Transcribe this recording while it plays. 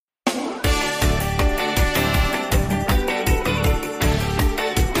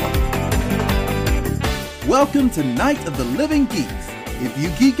Welcome to Night of the Living Geeks. If you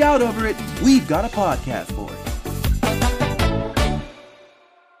geek out over it, we've got a podcast for it.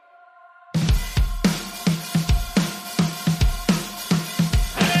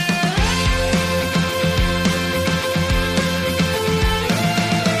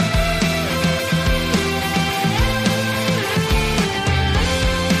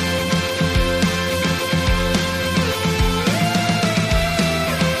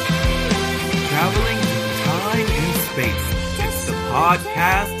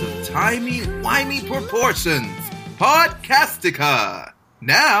 Podcast of timey-wimey proportions, Podcastica.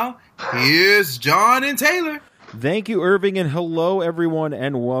 Now, here's John and Taylor. Thank you, Irving, and hello, everyone,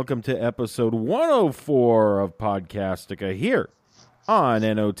 and welcome to episode 104 of Podcastica here on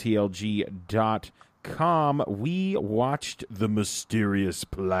NOTLG.com. We watched The Mysterious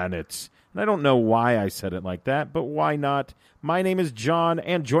Planets. And I don't know why I said it like that, but why not? My name is John,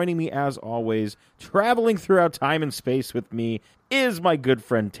 and joining me, as always, traveling throughout time and space with me, is my good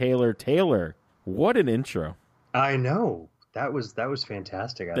friend Taylor. Taylor, what an intro. I know. That was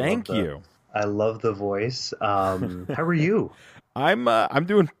fantastic. Thank you. I love the voice. How are you? I'm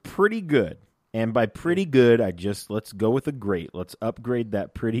doing pretty good. And by pretty good, let's go with a great. Let's upgrade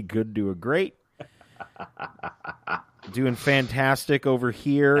that pretty good to a great. Doing fantastic over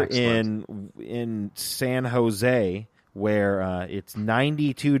here in San Jose, where it's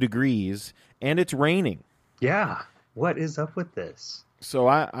 92 degrees and it's raining. Yeah. What is up with this? So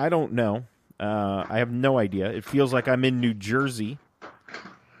I don't know. I have no idea. It feels like I'm in New Jersey.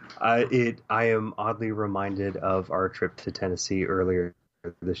 I am oddly reminded of our trip to Tennessee earlier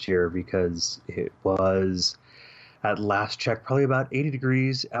this year because it was, at last check, probably about 80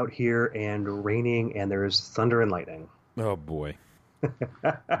 degrees out here and raining, and there's thunder and lightning. Oh, boy.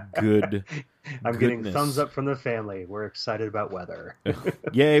 Good. I'm getting thumbs up from the family. We're excited about weather.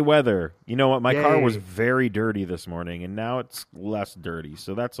 Yay, weather. You know what? My car was very dirty this morning, and now it's less dirty,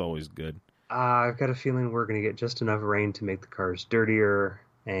 so that's always good. I've got a feeling we're going to get just enough rain to make the cars dirtier,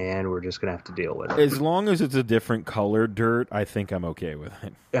 and we're just going to have to deal with it. As long as it's a different color dirt, I think I'm okay with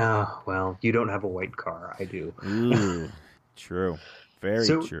it. Well, you don't have a white car. I do. Ooh, true. Very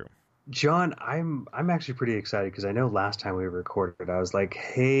true. John, I'm actually pretty excited because I know last time we recorded, I was like,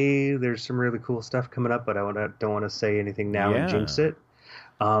 hey, there's some really cool stuff coming up, but I don't want to say anything now and jinx it.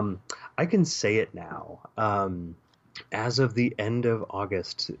 I can say it now. As of the end of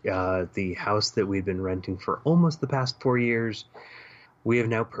August, the house that we've been renting for almost the past 4 years, we have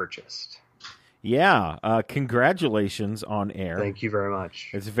now purchased. Yeah. Congratulations on air. Thank you very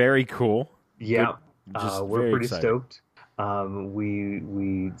much. It's very cool. Yeah. We're pretty excited. Stoked.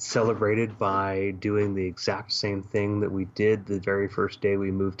 We celebrated by doing the exact same thing that we did the very first day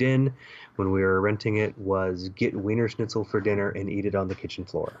we moved in when we were renting it, was get Wiener Schnitzel for dinner and eat it on the kitchen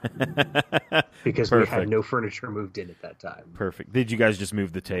floor. Because we had no furniture moved in at that time. Perfect. Did you guys just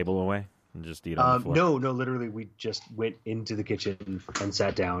move the table away and just eat on the floor? No, literally we just went into the kitchen and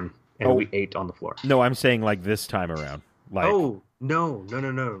sat down and we ate on the floor. No, I'm saying like this time around. No.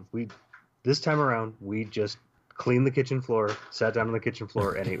 This time around, we just cleaned the kitchen floor, sat down on the kitchen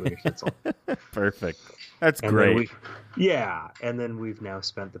floor, and ate Wiener Schnitzel. Perfect. That's great. And then we've now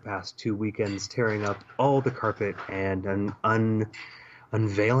spent the past 2 weekends tearing up all the carpet and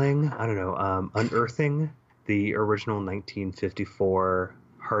unearthing the original 1954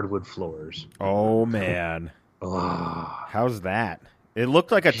 hardwood floors. Oh, man. How's that? It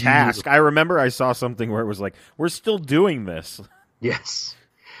looked like a task. I remember I saw something where it was like, we're still doing this.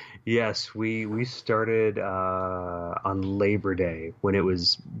 Yes, we started on Labor Day when it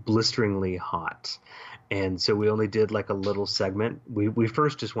was blisteringly hot. And so we only did like a little segment. We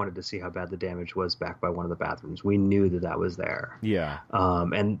first just wanted to see how bad the damage was back by one of the bathrooms. We knew that was there. Yeah.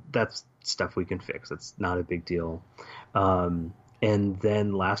 And that's stuff we can fix. It's not a big deal. And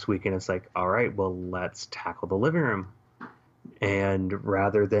then last weekend, it's like, all right, well, let's tackle the living room. And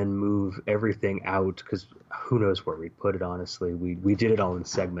rather than move everything out, because who knows where we'd put it, honestly, we did it all in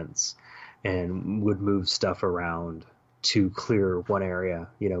segments and would move stuff around to clear one area,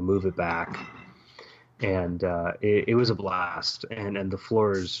 move it back. And it was a blast. And the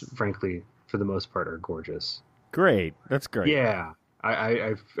floors, frankly, for the most part, are gorgeous. Great. That's great. Yeah.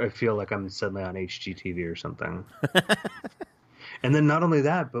 I feel like I'm suddenly on HGTV or something. And then not only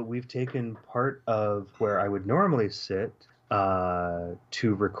that, but we've taken part of where I would normally sit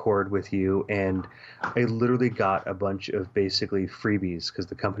to record with you, and I literally got a bunch of basically freebies because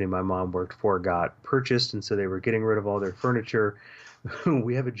the company my mom worked for got purchased, and so they were getting rid of all their furniture.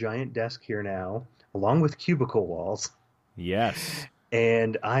 We have a giant desk here now, along with cubicle walls. Yes.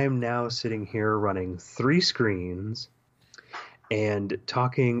 And I am now sitting here running 3 screens and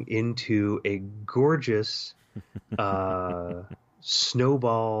talking into a gorgeous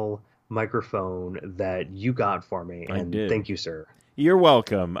snowball microphone that you got for me. I And did. thank you, sir. You're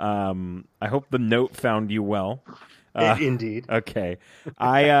welcome. I hope the note found you well. Indeed. Okay.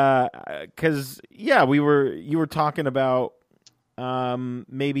 Because you were talking about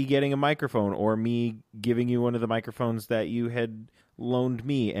maybe getting a microphone or me giving you one of the microphones that you had loaned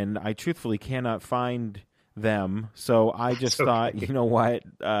me, and I truthfully cannot find them. So I just thought, you know what?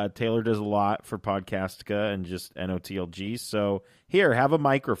 Taylor does a lot for Podcastica and just NOTLG. So here, have a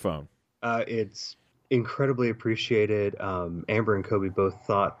microphone. It's incredibly appreciated. Amber and Kobe both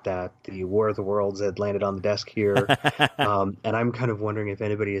thought that the War of the Worlds had landed on the desk here. And I'm kind of wondering if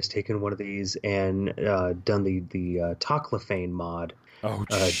anybody has taken one of these and done the Toclafane mod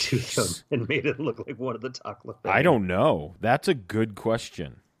to them and made it look like one of the Toclafane. I don't know. That's a good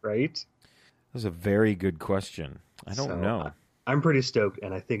question. Right? That's a very good question. I don't know. I'm pretty stoked,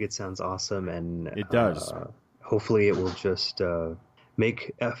 and I think it sounds awesome. And it does. Hopefully it will just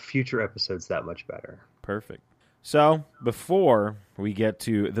make future episodes that much better. Perfect. So, before we get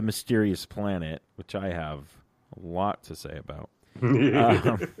to the mysterious planet, which I have a lot to say about,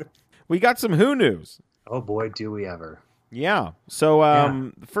 we got some Who news. Oh boy, do we ever. Yeah. So,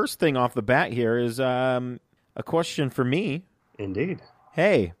 the first thing off the bat here is a question for me. Indeed.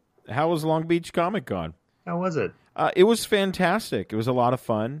 Hey, how was Long Beach Comic Con? How was it? It was fantastic. It was a lot of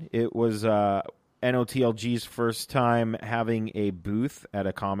fun. It was NOTLG's first time having a booth at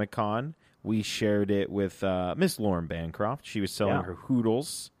a Comic Con. We shared it with Miss Lauren Bancroft. She was selling her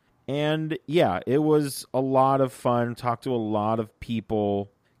Hoodles. And yeah, it was a lot of fun. Talked to a lot of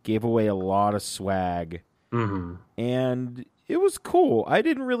people. Gave away a lot of swag. Mm-hmm. And it was cool. I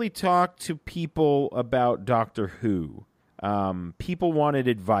didn't really talk to people about Doctor Who. People wanted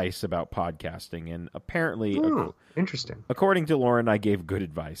advice about podcasting, and apparently, interesting. According to Lauren, I gave good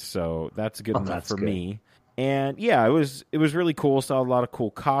advice, so that's good enough for me. And yeah, it was really cool. Saw a lot of cool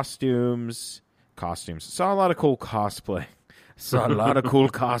costumes. Saw a lot of cool cosplay. Saw a lot of cool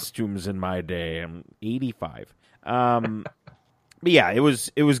costumes in my day. I'm 85. But yeah, it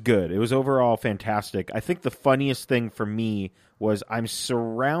was good. It was overall fantastic. I think the funniest thing for me was I'm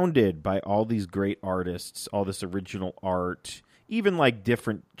surrounded by all these great artists, all this original art, even like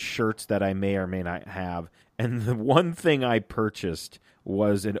different shirts that I may or may not have. And the one thing I purchased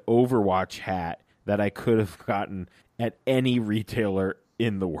was an Overwatch hat that I could have gotten at any retailer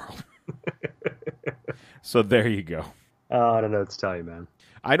in the world. So there you go. I don't know what to tell you, man.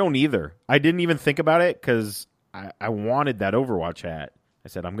 I don't either. I didn't even think about it because I wanted that Overwatch hat. I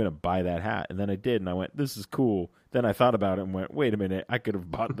said, I'm going to buy that hat. And then I did, and I went, this is cool. Then I thought about it and went, wait a minute, I could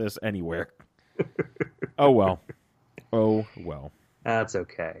have bought this anywhere. Oh, well. That's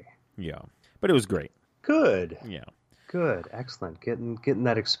okay. Yeah. But it was great. Good. Yeah. Good. Excellent. Getting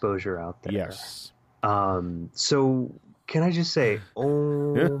that exposure out there. Yes. So can I just say,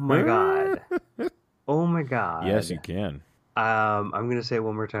 oh my God. Oh my God. Yes, you can. I'm going to say it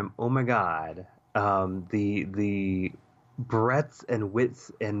one more time. Oh my God. The breadth and width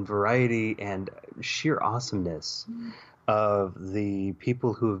and variety and sheer awesomeness of the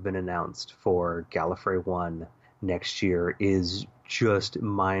people who have been announced for Gallifrey 1 next year is just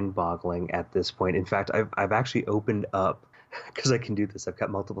mind-boggling at this point. In fact, I've actually opened up, because I can do this, I've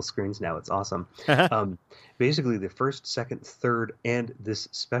got multiple screens now, it's awesome. Basically the first, second, third, and this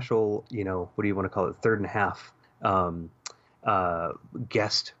special, what do you want to call it, third and a half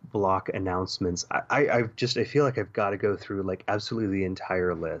guest block announcements. I feel like I've got to go through like absolutely the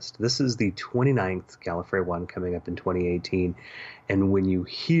entire list. This is the 29th Gallifrey 1 coming up in 2018, and when you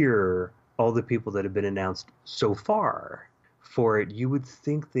hear all the people that have been announced so far for it, you would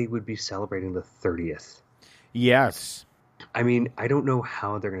think they would be celebrating the 30th. Yes. I mean, I don't know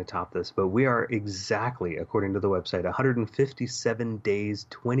how they're going to top this, but we are exactly, according to the website, 157 days,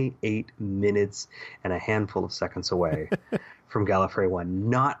 28 minutes, and a handful of seconds away from Gallifrey 1.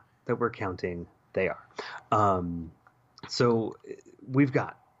 Not that we're counting, they are. So we've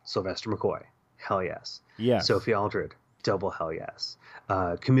got Sylvester McCoy, hell yes. Yes. Sophie Aldred, double hell yes.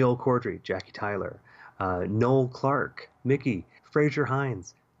 Camille Cordry, Jackie Tyler, Noel Clark, Mickey, Fraser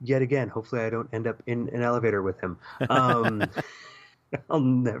Hines. Yet again, hopefully I don't end up in an elevator with him. I'll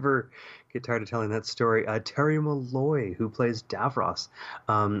never get tired of telling that story. Terry Malloy, who plays Davros.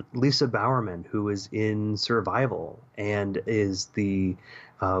 Lisa Bowerman, who is in Survival and is the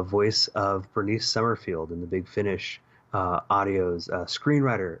voice of Bernice Summerfield in the Big Finish audios.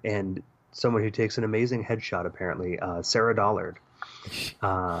 Screenwriter and someone who takes an amazing headshot, apparently. Sarah Dollard.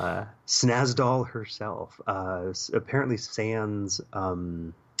 Snazdoll herself. Apparently Sans...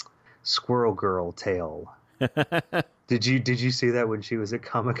 Squirrel Girl tale Did you see that when she was at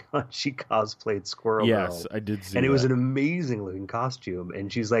Comic-Con? She cosplayed Squirrel Yes, Girl. I did see And it was that. an amazing looking costume.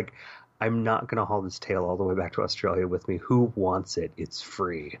 And she's like, I'm not going to haul this tail all the way back to Australia with me. Who wants it? It's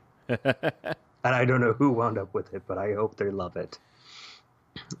free. And I don't know who wound up with it, but I hope they love it.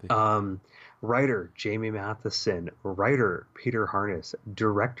 Writer Jamie Matheson, writer Peter Harness,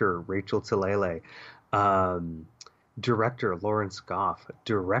 director Rachel Talalay, director Lawrence Goff,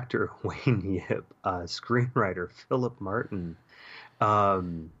 director Wayne Yip, screenwriter Philip Martin.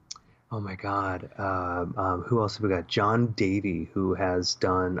 Oh my God, who else have we got? John Davey, who has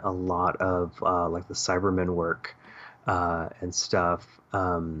done a lot of like the Cybermen work and stuff.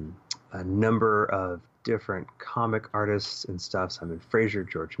 A number of different comic artists and stuff. Simon Fraser,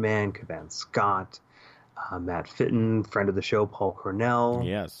 George Mann, Cavan Scott, Matt Fitton, friend of the show, Paul Cornell,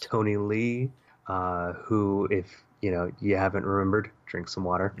 Yes. Tony Lee, who, if you haven't remembered, drink some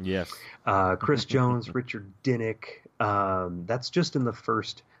water. Yes. Chris Jones, Richard Dinnick. That's just in the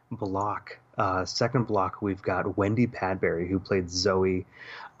first block. Second block, we've got Wendy Padbury, who played Zoe,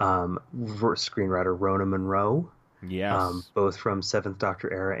 screenwriter Rona Monroe. Yes. Both from Seventh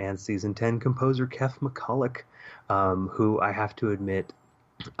Doctor era and season 10. Composer Kef McCulloch, who I have to admit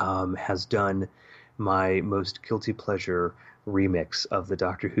has done my most guilty pleasure remix of the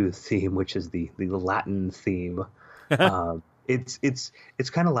Doctor Who theme, which is the Latin theme. It's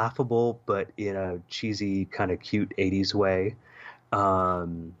kind of laughable, but in a cheesy, kind of cute 80s way. Oh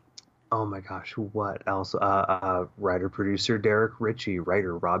my gosh, what else? Writer producer Derek Ritchie,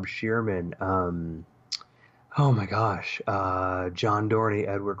 writer Rob Shearman. Oh my gosh, John Dorney,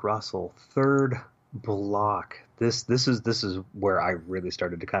 Edward Russell. Third block. This is where I really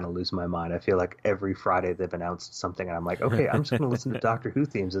started to kind of lose my mind. I feel like every Friday they've announced something, and I'm like, okay, I'm just going to listen to Doctor Who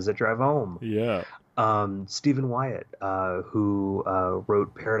themes as I drive home. Yeah. Stephen Wyatt, who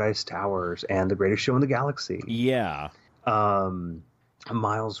wrote Paradise Towers and The Greatest Show in the Galaxy. Yeah.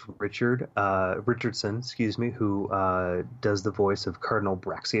 Miles Richardson, who does the voice of Cardinal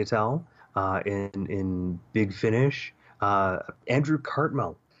Braxiatel in Big Finish. Andrew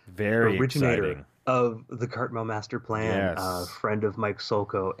Cartmel, Very originator exciting. of the Cartmel Master Plan, Yes. friend of Mike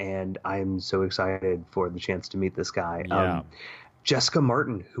Solko, and I'm so excited for the chance to meet this guy. Yeah. Jessica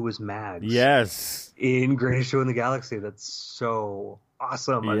Martin, who was Mags Yes. in Greatest Show in the Galaxy. That's so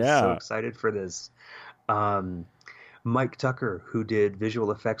awesome. I'm Yeah. so excited for this. Mike Tucker, who did visual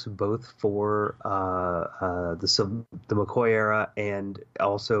effects both for the McCoy era and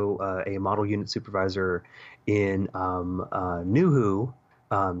also a model unit supervisor in New Who.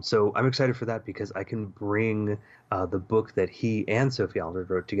 So I'm excited for that because I can bring the book that he and Sophie Aldred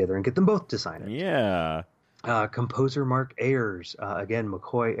wrote together and get them both to sign it. Yeah. Composer Mark Ayers, again,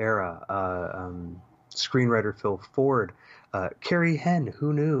 McCoy era. Screenwriter Phil Ford. Carrie Henn,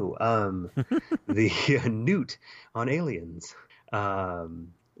 who knew? The Newt on Aliens,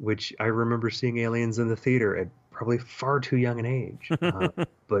 which I remember seeing Aliens in the theater at probably far too young an age.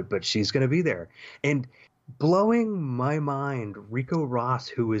 But she's going to be there. And blowing my mind, Rico Ross,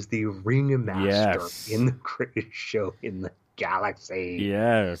 who is the ringmaster Yes. in The Greatest Show in the Galaxy.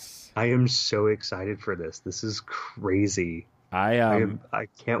 Yes. I am so excited for this. This is crazy. I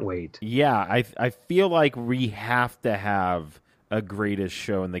can't wait. Yeah, I feel like we have to have a Greatest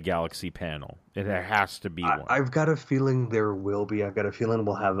Show in the Galaxy panel. There has to be one. I've got a feeling there will be. I've got a feeling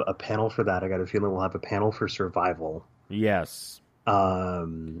we'll have a panel for that. I got a feeling we'll have a panel for Survival. Yes.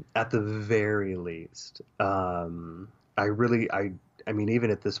 At the very least. I mean, even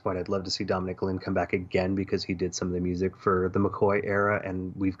at this point, I'd love to see Dominic Lynn come back again because he did some of the music for the McCoy era,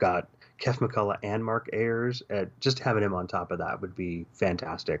 and we've got Kef McCulloch and Mark Ayers. Just having him on top of that would be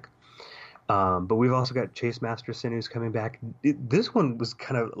fantastic. But we've also got Chase Masterson, who's coming back. This one was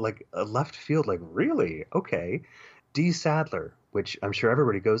kind of like a left field, like, really? Okay. Dee Sadler, which I'm sure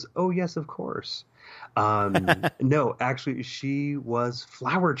everybody goes, oh, yes, of course. No, actually, she was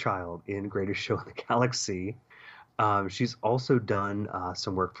Flower Child in Greatest Show in the Galaxy. She's also done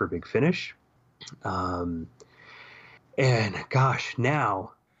some work for Big Finish. And gosh,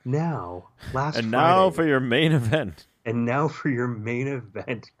 now, last And Friday, now for your main event. And now for your main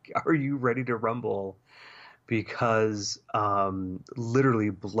event. Are you ready to rumble? Because literally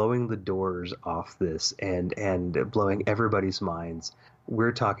blowing the doors off this and blowing everybody's minds.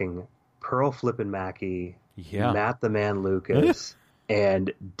 We're talking Pearl Flippin' Mackey, Yeah. Matt the Man Lucas,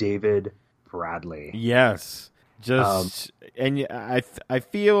 and David Bradley. Yes. Just and I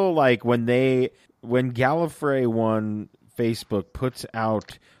feel like when Gallifrey One Facebook puts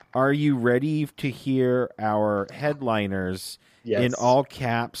out, "Are you ready to hear our headliners?" Yes. in all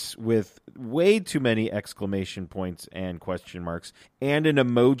caps with way too many exclamation points and question marks and an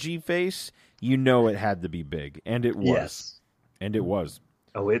emoji face, you know it had to be big, and it was. Yes. And it was.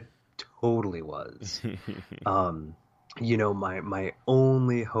 Oh, it totally was. My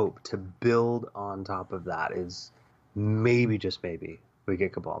only hope to build on top of that is maybe, just maybe, we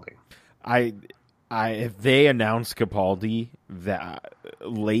get Capaldi. If they announce Capaldi that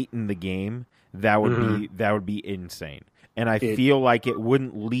late in the game, that would be insane. And I feel like it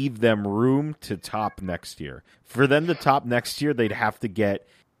wouldn't leave them room to top next year. For them to top next year, they'd have to get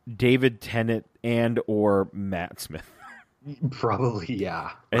David Tennant and or Matt Smith. Probably,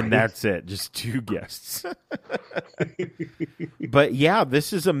 yeah. And that's it. Just 2 guests. But yeah,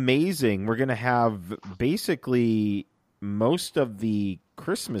 this is amazing. We're going to have basically most of the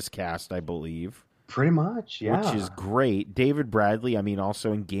Christmas cast, I believe. Pretty much, yeah. Which is great. David Bradley,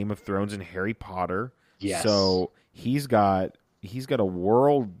 also in Game of Thrones and Harry Potter. Yes. So he's got a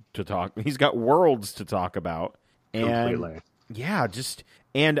world to talk. He's got worlds to talk about. Completely. And yeah,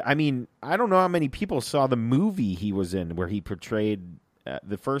 I don't know how many people saw the movie he was in where he portrayed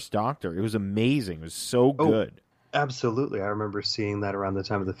the First Doctor. It was amazing. It was so good. Absolutely. I remember seeing that around the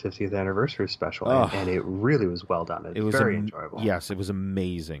time of the 50th anniversary special, and it really was well done. It was very enjoyable. Yes, it was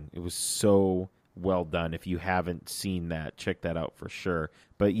amazing. It was so well done. If you haven't seen that, check that out for sure.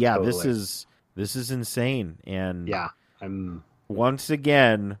 But yeah, Totally. This is insane. And Yeah, I'm once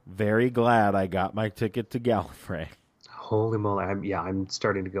again very glad I got my ticket to Gallifrey. holy moly. I'm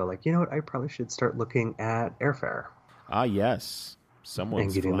starting to go like, you know what? I probably should start looking at airfare Ah, yes.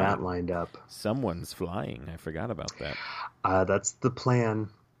 Someone's and getting flying. that lined up. Someone's flying. I forgot about that. That's the plan.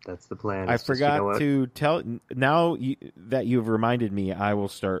 That's the plan. I It's just, forgot to tell. Now that you've reminded me, I will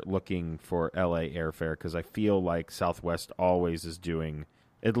start looking for LA airfare because I feel like Southwest always is doing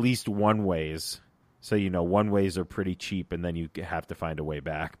at least one ways. So, one ways are pretty cheap and then you have to find a way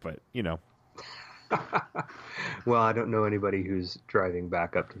back. But, Well, I don't know anybody who's driving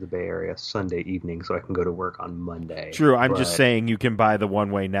back up to the Bay Area Sunday evening so I can go to work on Monday. True. I'm just saying you can buy the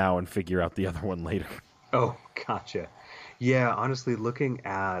one way now and figure out the other one later. Oh, gotcha. Yeah, honestly, looking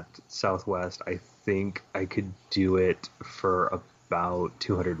at Southwest, I think I could do it for about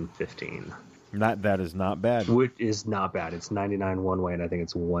 $215. That is not bad. Which is not bad. It's $99 one way, and I think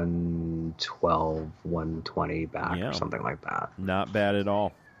it's $112, $120 back, or something like that. Not bad at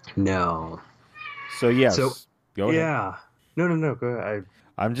all. No. So, yes. So, go ahead. Yeah. No. Go ahead.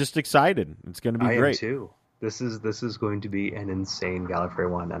 I'm just excited. It's going to be I great. am too. This is going to be an insane Gallifrey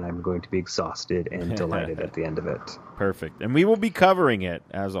one, and I'm going to be exhausted and delighted at the end of it. Perfect. And we will be covering it,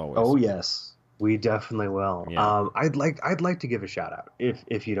 as always. Oh, yes. We definitely will. Yeah. I'd like to give a shout out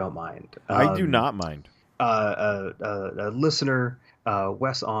if you don't mind. I do not mind. A listener,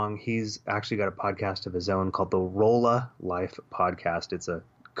 Wes Ong, he's actually got a podcast of his own called the Rolla Life Podcast. It's a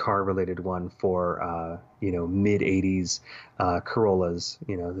car related one for mid 80s Corollas,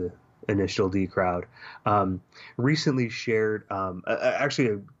 the initial D crowd. Recently shared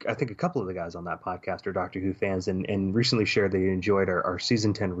actually I think a couple of the guys on that podcast are Doctor Who fans and recently shared they enjoyed our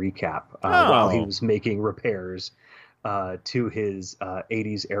season 10 recap while he was making repairs to his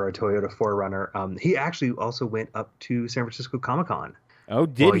 80s era Toyota 4Runner. He actually also went up to San Francisco Comic-Con. Oh,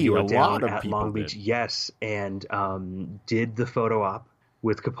 did he? A went lot down of at people Long Beach. did. Yes, and did the photo op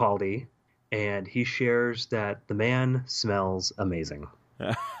with Capaldi, and he shares that the man smells amazing.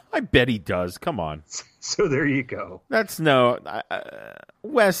 I bet he does. Come on. So there you go. That's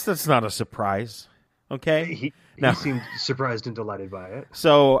Wes, that's not a surprise. Okay? He No. seemed surprised and delighted by it.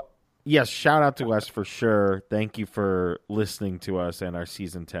 So, yes, shout out to Wes for sure. Thank you for listening to us and our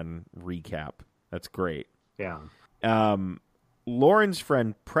season 10 recap. That's great. Yeah. Lauren's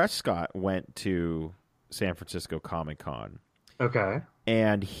friend Prescott went to San Francisco Comic-Con. Okay.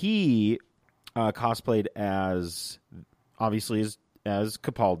 And he cosplayed as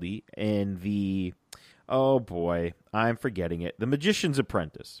Capaldi in the, oh boy, I'm forgetting it, The Magician's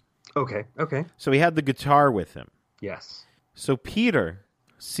Apprentice. Okay. So he had the guitar with him. Yes. So Peter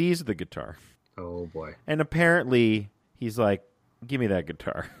sees the guitar. Oh boy. And apparently he's like, give me that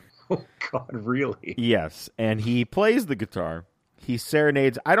guitar. Oh God, really? Yes. And he plays the guitar. He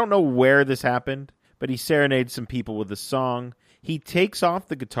serenades. I don't know where this happened, but he serenades some people with a song. He takes off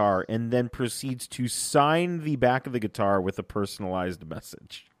the guitar and then proceeds to sign the back of the guitar with a personalized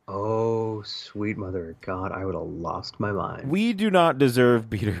message. Oh, sweet mother of God, I would have lost my mind. We do not deserve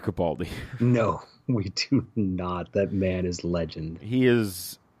Peter Capaldi. No, we do not. That man is legend. He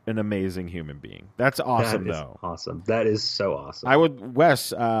is an amazing human being. That's awesome, That is though. awesome. That is so awesome. I would,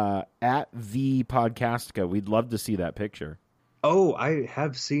 Wes, at the Podcastica, we'd love to see that picture. Oh, I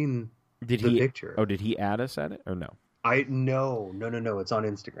have seen the picture. Oh, did he add us at it or no? No. It's on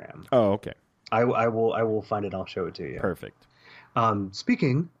Instagram. Oh, okay. I will find it. I'll show it to you. Perfect.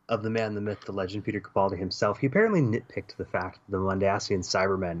 Speaking of the man, the myth, the legend, Peter Capaldi himself, he apparently nitpicked the fact that the Mondasian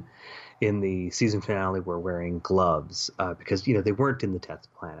Cybermen in the season finale were wearing gloves because, they weren't in the 10th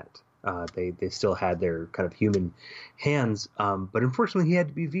planet. They still had their kind of human hands, but unfortunately he had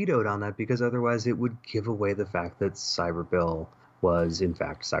to be vetoed on that because otherwise it would give away the fact that Cyber Bill was in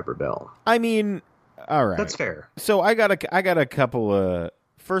fact Cyber Bill. I mean, all right, that's fair. So I got a couple of.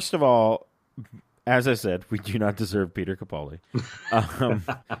 First of all, as I said, we do not deserve Peter Capaldi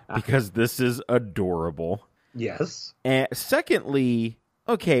because this is adorable. Yes. And secondly,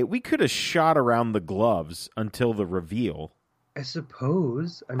 okay, we could have shot around the gloves until the reveal. I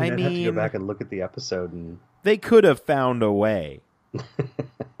suppose. I'd have to go back and look at the episode, and they could have found a way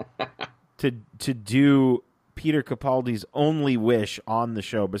to do Peter Capaldi's only wish on the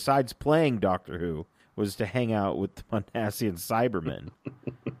show, besides playing Doctor Who, was to hang out with the Mondasian Cybermen.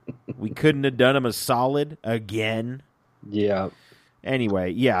 We couldn't have done him a solid again. Yeah.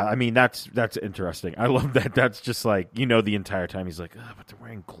 Anyway, yeah, I mean, that's interesting. I love that. That's just like, the entire time he's like, but they're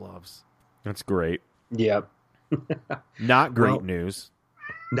wearing gloves. That's great. Yep. Not great news.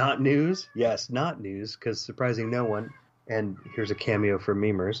 Not news? Yes, not news, because surprising no one, and here's a cameo from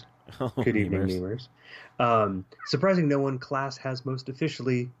Memers. Good evening, Memers. Surprising no one, Class has most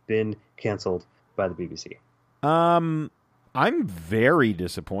officially been canceled by the BBC. I'm very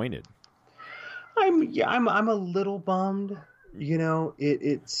disappointed. I'm a little bummed.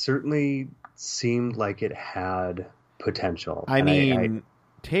 It certainly seemed like it had potential. I mean,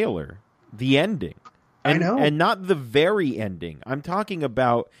 Taylor, the ending. I know. And not the very ending. I'm talking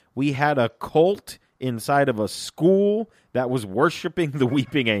about we had a cult inside of a school that was worshiping the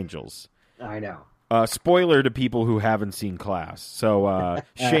Weeping Angels. I know. Spoiler to people who haven't seen Class. So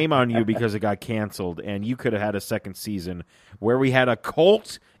shame on you because it got canceled, and you could have had a second season where we had a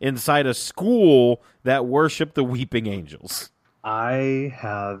cult inside a school that worshiped the Weeping Angels. I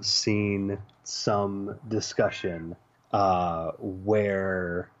have seen some discussion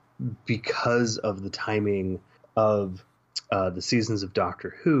where, because of the timing of the seasons of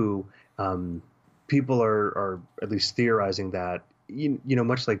Doctor Who, people are at least theorizing that,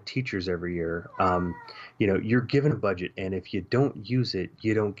 much like teachers every year, you're given a budget, and if you don't use it,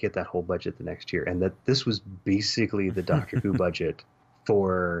 you don't get that whole budget the next year. And that this was basically the Doctor Who budget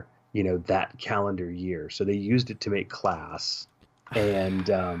for, that calendar year. So they used it to make Class. And,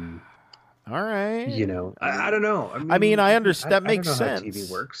 all right. I don't know. I mean, I understand. That makes sense. I don't know how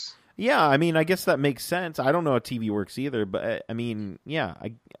TV works. Yeah, I mean, I guess that makes sense. I don't know how TV works either, but I mean, yeah,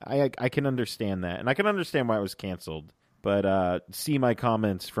 I can understand that, and I can understand why it was canceled. But see my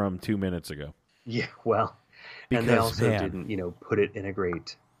comments from 2 minutes ago. Yeah, well, because, and they also didn't, put it in a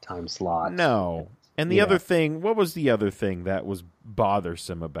great time slot. No, and the other thing, what was the other thing that was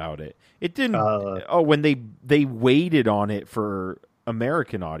bothersome about it? It didn't. When they waited on it for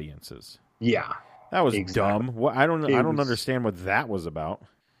American audiences. Yeah, that was dumb. Well, I don't understand what that was about.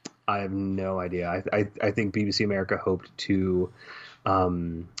 I have no idea. I think BBC America hoped to,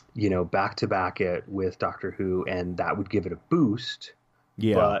 back to back it with Doctor Who, and that would give it a boost.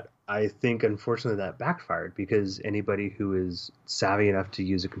 Yeah. But I think, unfortunately, that backfired because anybody who is savvy enough to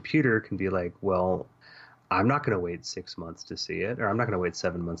use a computer can be like, well, I'm not going to wait 6 months to see it, or I'm not going to wait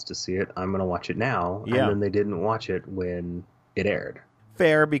 7 months to see it. I'm going to watch it now. Yeah. And then they didn't watch it when it aired.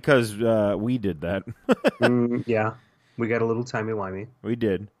 Fair, because we did that. Yeah. We got a little timey-wimey. We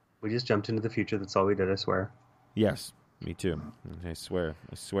did. We just jumped into the future. That's all we did, I swear. Yes, me too. I swear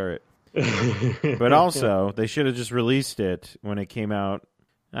it. But also, they should have just released it when it came out.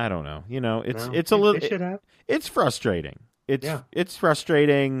 I don't know. It's a little. They should have. It's frustrating. It's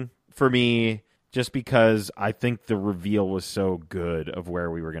frustrating for me just because I think the reveal was so good of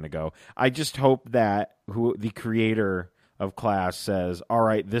where we were going to go. I just hope that the creator of Class says, "All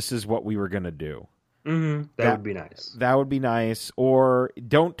right, this is what we were going to do." Mm-hmm. That would be nice. That would be nice. Or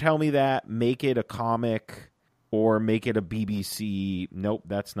don't tell me that. Make it a comic or make it a BBC. Nope,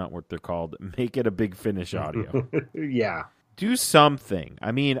 that's not what they're called. Make it a Big Finish audio. Yeah. Do something.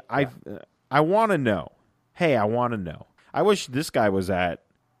 I mean, I want to know. Hey, I want to know. I wish this guy was at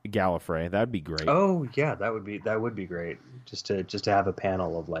Gallifrey. That'd be great. Oh yeah, that would be great. Just to have a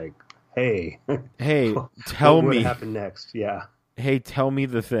panel of like, hey, tell me what happened next. Yeah. Hey, tell me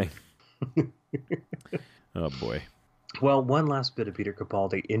the thing. Oh boy. Well, one last bit of Peter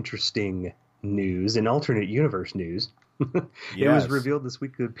Capaldi interesting news, an alternate universe news. It was revealed this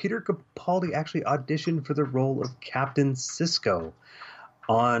week that Peter Capaldi actually auditioned for the role of Captain Sisko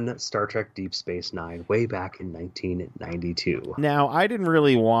on Star Trek Deep Space Nine way back in 1992. Now, I didn't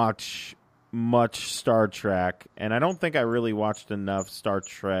really watch much Star Trek, and I don't think I really watched enough Star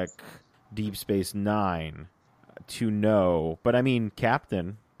Trek Deep Space Nine to know. But I mean,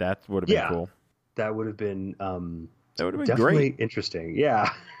 Captain, that would have been cool. That would have been definitely great. Interesting.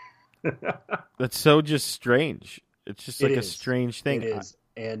 Yeah. That's so just strange. It's just like a strange thing. It is.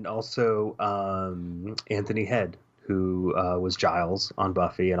 And also Anthony Head, who was Giles on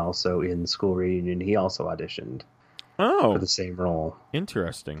Buffy and also in School Reunion, he also auditioned for the same role.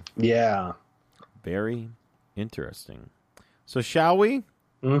 Interesting. Yeah. Very interesting. So shall we?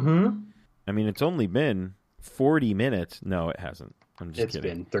 Mm-hmm. I mean, it's only been 40 minutes. No, it hasn't. I'm just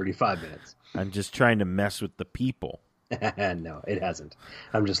kidding. It's been 35 minutes. I'm just trying to mess with the people. No, it hasn't.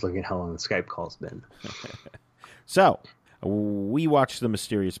 I'm just looking at how long the Skype call's been. So, we watched The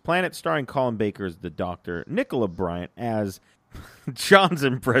Mysterious Planet, starring Colin Baker as the Doctor, Nicola Bryant as John's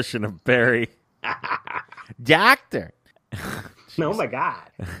impression of Barry. Doctor! Oh my God.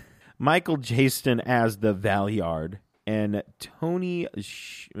 Michael Jaston as the Valyard, and Tony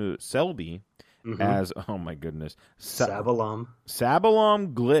Selby as, oh my goodness, Sabalom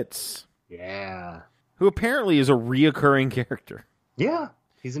Glitz. Yeah. Who apparently is a reoccurring character. Yeah,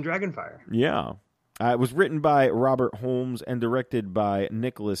 he's in Dragonfire. Yeah. It was written by Robert Holmes and directed by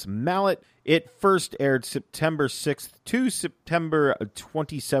Nicholas Mallet. It first aired September 6th to September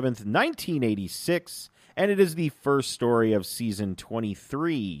 27th, 1986, and it is the first story of season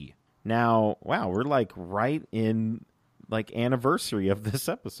 23. Now, wow, we're like right in like anniversary of this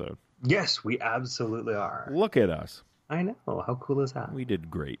episode. Yes, we absolutely are. Look at us. I know. How cool is that? We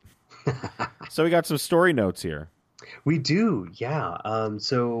did great. So we got some story notes here. We do, yeah.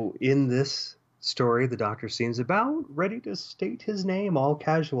 So in this story, the Doctor seems about ready to state his name, all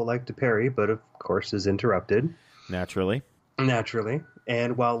casual like to Perry, but of course is interrupted. Naturally.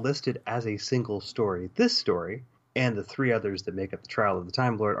 And while listed as a single story, this story and the 3 others that make up the Trial of the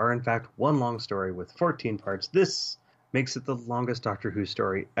Time Lord are in fact one long story with 14 parts. This makes it the longest Doctor Who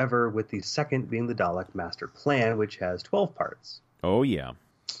story ever, with the second being the Dalek Master Plan, which has 12 parts. Oh, yeah.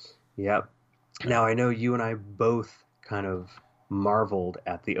 Yep. Now, I know you and I both kind of marveled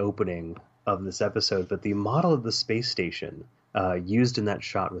at the opening of this episode, but the model of the space station used in that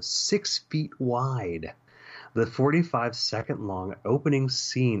shot was 6 feet wide. The 45-second-long opening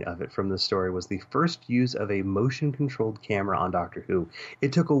scene of it from the story was the first use of a motion-controlled camera on Doctor Who.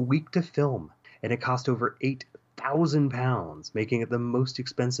 It took a week to film, and it cost over £8,000, making it the most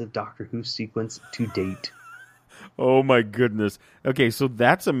expensive Doctor Who sequence to date. Oh, my goodness. Okay, so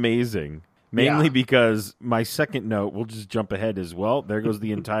that's amazing. Mainly because my second note, we'll just jump ahead as well. There goes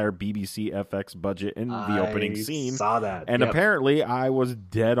the entire BBC FX budget in the opening scene. I saw that. And apparently I was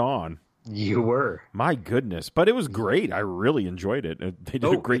dead on. You were. My goodness. But it was great. I really enjoyed it. They did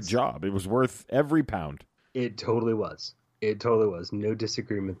a great job. It was worth every pound. It totally was. No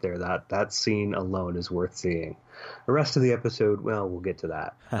disagreement there. That scene alone is worth seeing. The rest of the episode, well, we'll get to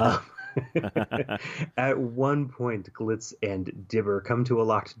that. At one point, Glitz and Dibber come to a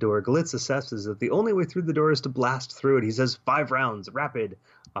locked door. Glitz assesses that the only way through the door is to blast through it. He says 5 rounds, rapid,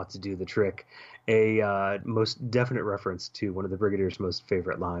 ought to do the trick. A most definite reference to one of the Brigadier's most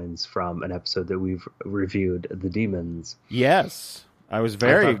favorite lines from an episode that we've reviewed, The Demons. Yes. I was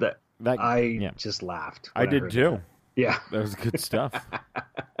very... I just laughed. I did too. That. Yeah. That was good stuff.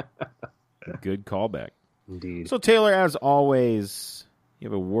 Good callback. Indeed. So, Taylor, as always... You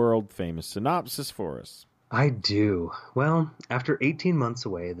have a world-famous synopsis for us. I do. Well, after 18 months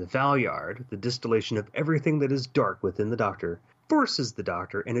away, the Valyard, the distillation of everything that is dark within the Doctor, forces the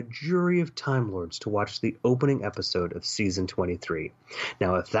Doctor and a jury of Time Lords to watch the opening episode of Season 23.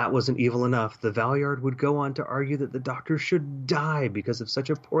 Now, if that wasn't evil enough, the Valyard would go on to argue that the Doctor should die because of such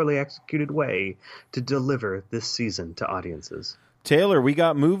a poorly executed way to deliver this season to audiences. Taylor, we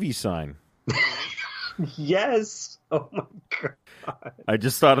got movie sign. Yes! Oh my God. I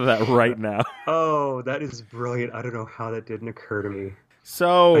just thought of that right now. Oh, that is brilliant. I don't know how that didn't occur to me.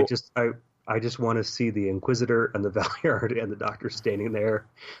 So I just want to see the Inquisitor and the Valyard and the Doctor standing there.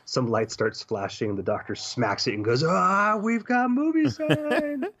 Some light starts flashing, the Doctor smacks it and goes, we've got movie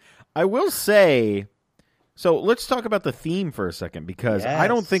sign. I will say, so let's talk about the theme for a second, because I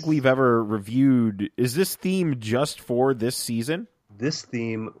don't think we've ever reviewed, is this theme just for this season? This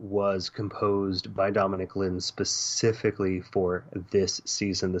theme was composed by Dominic Lynn specifically for this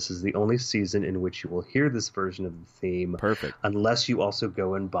season. This is the only season in which you will hear this version of the theme. Perfect. Unless you also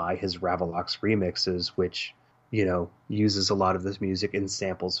go and buy his Ravalox remixes, which, uses a lot of this music and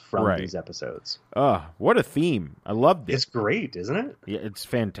samples from these episodes. What a theme. I loved it. It's great, isn't it? Yeah, it's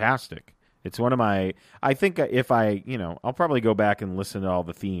fantastic. It's one of my, I think if I, I'll probably go back and listen to all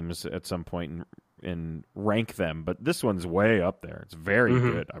the themes at some point and rank them, but this one's way up there. It's very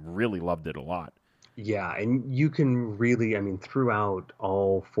good. I really loved it a lot. Yeah, and you can really, I mean, throughout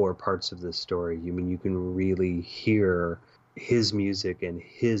all four parts of this story, you can really hear his music and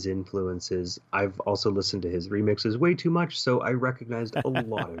his influences. I've also listened to his remixes way too much, so I recognized a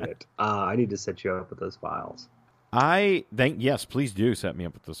lot of it. I need to set you up with those files. Yes, please do set me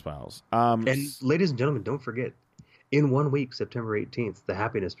up with those files. And ladies and gentlemen, don't forget, in 1 week, September 18th, the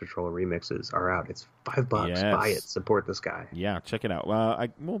Happiness Patrol remixes are out. It's $5. Yes. Buy it. Support this guy. Yeah, check it out.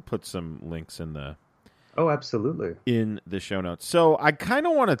 We'll put some links in the absolutely. in the show notes. So I kind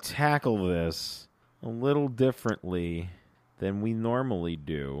of want to tackle this a little differently than we normally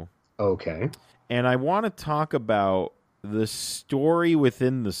do. Okay. And I want to talk about the story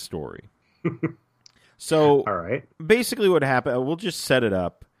within the story. So all right. Basically what happened, we'll just set it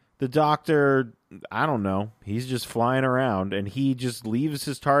up. The Doctor, I don't know, he's just flying around, and he just leaves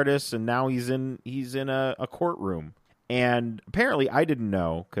his TARDIS, and now he's in a courtroom. And apparently I didn't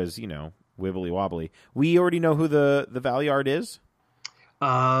know, because, wibbly wobbly. We already know who the Valeyard is?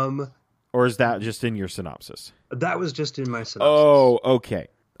 Or is that just in your synopsis? That was just in my synopsis. Oh, okay.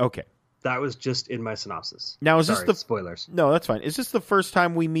 That was just in my synopsis. Now, is Sorry, this spoilers? No, that's fine. Is this the first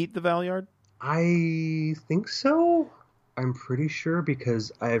time we meet the Valeyard? I think so. I'm pretty sure,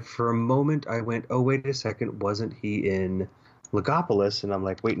 because for a moment I went, oh, wait a second, wasn't he in Legopolis? And I'm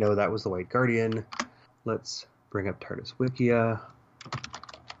like, wait, no, that was the White Guardian. Let's bring up TARDIS Wikia.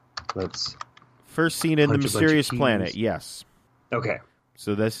 Let's first seen in the Mysterious Planet, yes. Okay.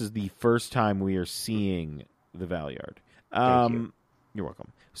 So this is the first time we are seeing the Valeyard. Thank you. You're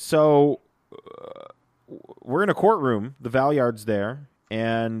welcome. So we're in a courtroom. The Valeyard's there,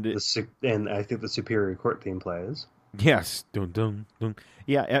 and I think the Superior Court theme plays. Yes, dun dun dun.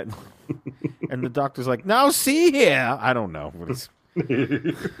 Yeah, and the Doctor's like, "Now see here." I don't know.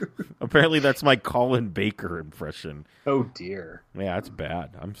 Apparently, that's my Colin Baker impression. Oh dear. Yeah, it's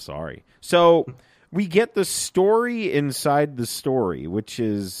bad. I'm sorry. So we get the story inside the story, which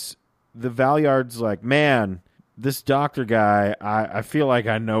is the Valeyard's like, man, this Doctor guy, I feel like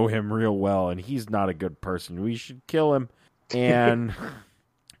I know him real well, and he's not a good person. We should kill him. And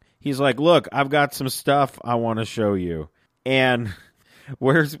he's like, look, I've got some stuff I want to show you. And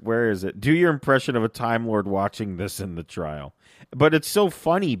where is it? Do your impression of a Time Lord watching this in the trial. But it's so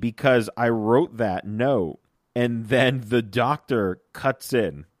funny because I wrote that note, and then the Doctor cuts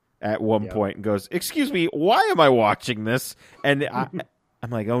in at one point and goes, excuse me, why am I watching this? And I'm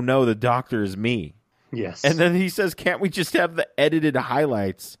like, oh no, the Doctor is me. Yes. And then he says, can't we just have the edited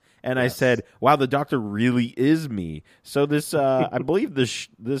highlights? And yes. I said, wow, the Doctor really is me. So this, I believe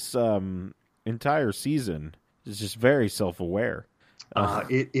this entire season is just very self-aware.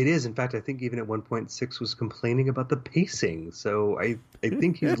 It is. In fact, I think even at 1.6 was complaining about the pacing. So I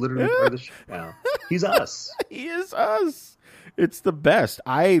think he's literally part of the show now. He's us. He is us. It's the best.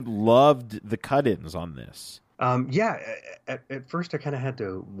 I loved the cut-ins on this. At first I kind of had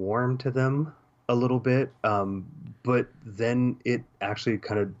to warm to them a little bit, but then it actually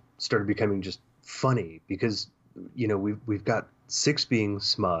kind of started becoming just funny because we've got Six being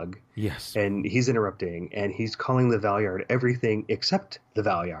smug, yes, and he's interrupting, and he's calling the Valeyard everything except the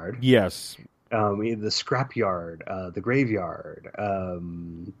Valeyard, yes, the scrapyard, the graveyard,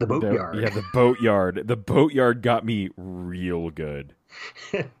 the boatyard, the boatyard. The boatyard got me real good.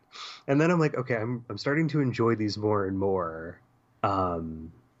 And then I'm like, okay, I'm starting to enjoy these more and more.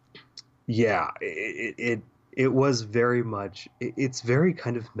 It was very much. It's very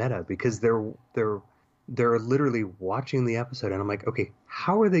kind of meta because they're literally watching the episode, and I'm like, okay,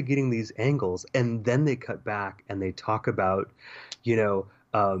 how are they getting these angles? And then they cut back and they talk about, the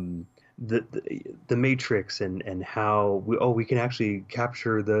Matrix and how we can actually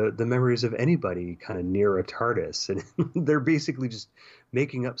capture the memories of anybody kind of near a TARDIS, and they're basically just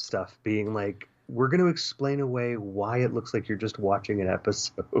making up stuff, being like, we're going to explain away why it looks like you're just watching an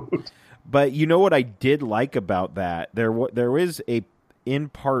episode. But you know what I did like about that? There is in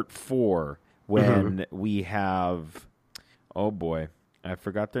part 4 when we have, oh boy, I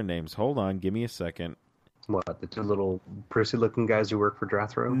forgot their names. Hold on, give me a second. What, the two little prissy-looking guys who work for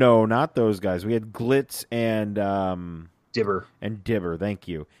Drathro? No, not those guys. We had Glitz and Dibber. And Dibber, thank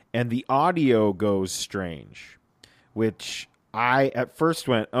you. And the audio goes strange, which I at first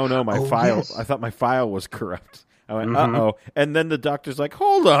went, oh no, my file. Yes. I thought my file was corrupt. I went, uh-oh. And then the Doctor's like,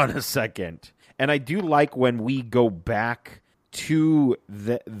 hold on a second. And I do like when we go back to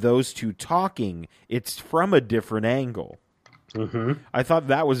those two talking, it's from a different angle. I thought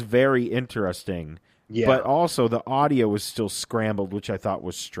that was very interesting. Yeah. But also the audio was still scrambled, which I thought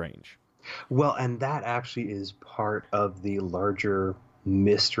was strange. Well, and that actually is part of the larger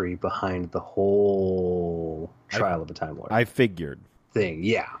mystery behind the whole Trial of a Time Lord. I figured. Thing,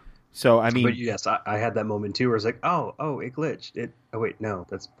 yeah. So, I mean... But yes, I had that moment too where it's like, oh, it glitched. Oh, wait, no,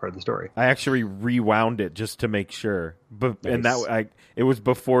 that's part of the story. I actually rewound it just to make sure. But Nice. And it was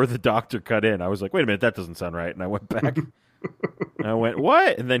before the doctor cut in. I was like, wait a minute, that doesn't sound right. And I went back. And I went,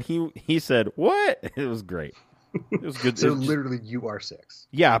 what? And then he said, what? It was great. It was good. So It was just- literally you are 6.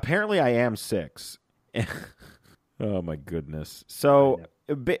 yeah, apparently I am 6. Oh, my goodness. So...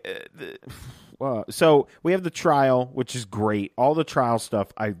 so we have the trial, which is great. All the trial stuff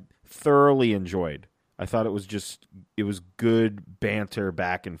I thoroughly enjoyed. I thought it was good banter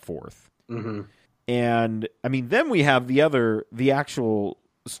back and forth. Mm-hmm. And I mean, then we have the actual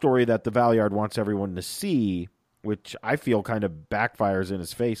story that the Valeyard wants everyone to see, which I feel kind of backfires in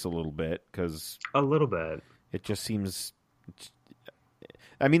his face a little bit because A little bit. it just seems.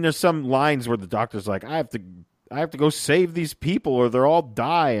 I mean, there's some lines where the doctor's like, I have to go save these people or they'll all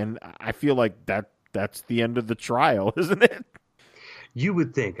die. And I feel like that's the end of the trial, isn't it? You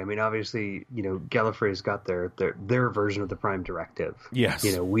would think. I mean, obviously, Gallifrey's got their version of the Prime Directive. Yes.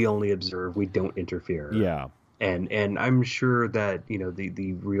 We only observe, we don't interfere. Yeah. And I'm sure that,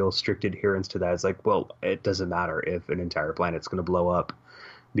 the real strict adherence to that is like, well, it doesn't matter if an entire planet's going to blow up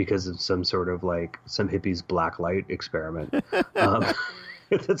because of some sort of like some hippie's black light experiment.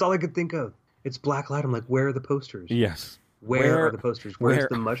 That's all I could think of. It's black light. I'm like, where are the posters? Yes. Where are the posters? Where's where-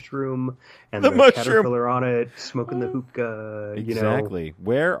 the mushroom and The the, mushroom. caterpillar on it, smoking the hookah? Exactly.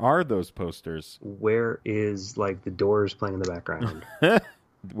 Where are those posters? Where is like the Doors playing in the background?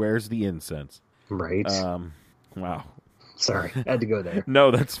 Where's the incense? Right. Wow. Sorry, I had to go there.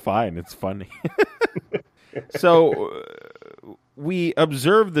 No, that's fine. It's funny. So we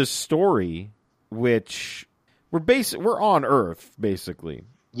observe this story, which we're on Earth basically.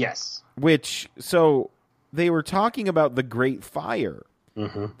 Yes. So they were talking about the Great Fire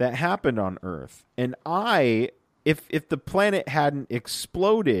that happened on Earth, and if the planet hadn't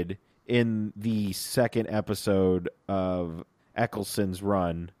exploded in the second episode of Eccleston's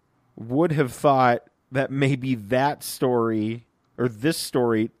run, would have thought that maybe that story or this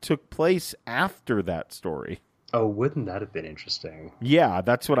story took place after that story. Oh, wouldn't that have been interesting? Yeah,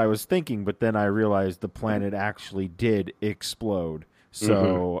 that's what I was thinking, but then I realized the planet actually did explode.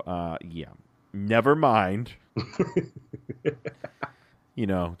 So, yeah, never mind.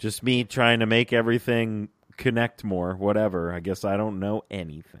 Just me trying to make everything connect more, whatever. I guess I don't know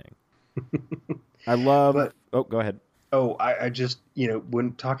anything. I love... go ahead. Oh, I just,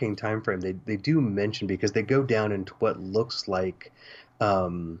 when talking time frame, they do mention, because they go down into what looks like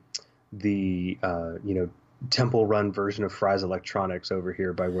the Temple Run version of Fry's Electronics over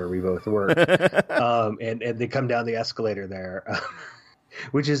here by where we both work. And they come down the escalator there,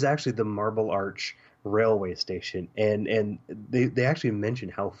 which is actually the Marble Arch railway station. And they actually mention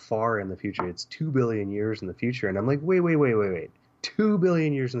how far in the future. It's 2 billion years in the future. And I'm like, wait. 2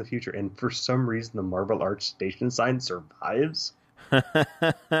 billion years in the future, and for some reason the Marble Arch station sign survives?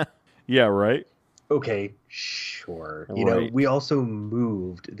 Yeah, right? Okay, sure. Right. We also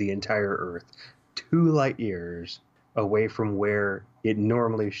moved the entire Earth 2 light years away from where it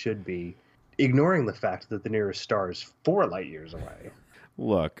normally should be, ignoring the fact that the nearest star is 4 light years away.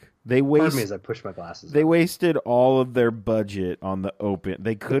 Look, they Pardon me as I push my glasses. They wasted all of their budget on the open.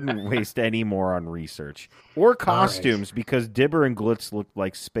 They couldn't waste any more on research or costumes because Dibber and Glitz looked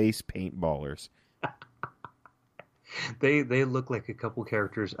like space paintballers. They look like a couple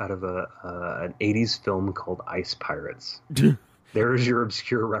characters out of an 80s film called Ice Pirates. There's your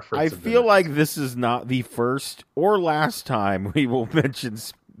obscure reference. I feel like this is not the first or last time we will mention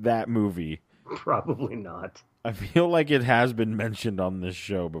that movie. Probably not. I feel like it has been mentioned on this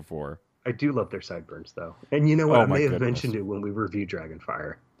show before. I do love their sideburns, though. And you know what? Oh, I my may have goodness. mentioned it when we reviewed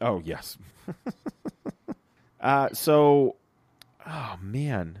Dragonfire. Oh, yes. Oh,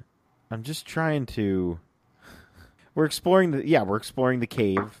 man. I'm just trying to... We're exploring the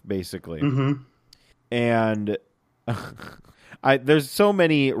cave, basically. Mm-hmm. And there's so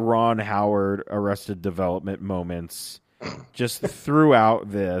many Ron Howard Arrested Development moments just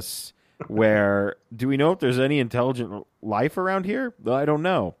throughout this where, do we know if there's any intelligent life around here? I don't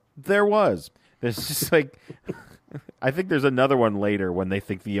know. There was. There's just like, I think there's another one later when they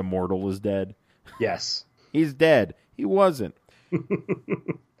think the Immortal is dead. Yes. He's dead. He wasn't.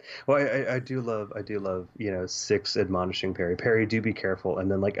 Well, I do love, Six admonishing Perry. Perry, do be careful,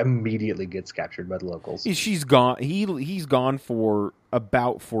 and then immediately gets captured by the locals. She's gone. He's gone for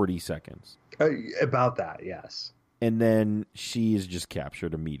about 40 seconds. About that, yes. And then she is just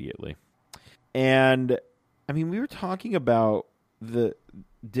captured immediately. And I mean, we were talking about the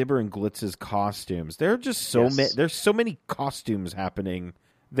Dibber and Glitz's costumes. There are just so many. There's so many costumes happening.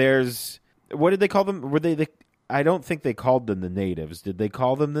 There's, what did they call them? Were they the I don't think they called them the natives. Did they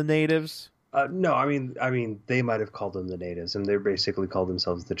call them the natives? No, I mean, they might have called them the natives, and they basically called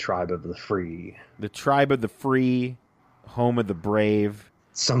themselves the tribe of the free. The tribe of the free, home of the brave.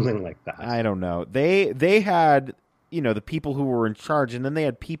 Something like that. I don't know. They had, the people who were in charge, and then they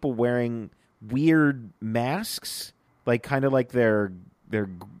had people wearing weird masks, like kind of like they're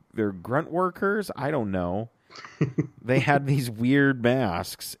grunt workers. I don't know. They had these weird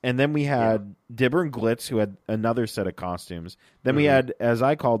masks, and then we had Dibber and Glitz, who had another set of costumes. Then we had, as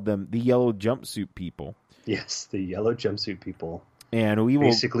I called them, the yellow jumpsuit people. Yes, the yellow jumpsuit people. And we will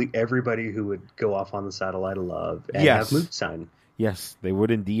basically everybody who would go off on the satellite of love and have movie sign. Yes, they would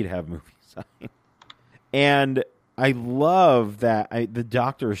indeed have movie sign. And I love that the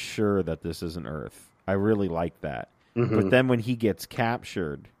Doctor is sure that this isn't Earth. I really like that. Mm-hmm. But then when he gets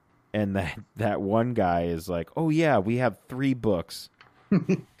captured, and that one guy is like, "Oh yeah, we have 3 books."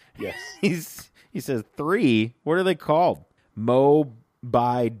 Yes, he says 3. What are they called? Mo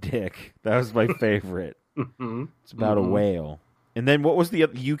by Dick. That was my favorite. Mm-hmm. It's about a whale. And then what was the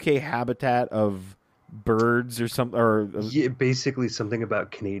UK habitat of birds or something? Or basically something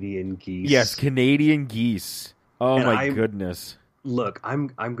about Canadian geese. Yes, Canadian geese. Oh my goodness. Look,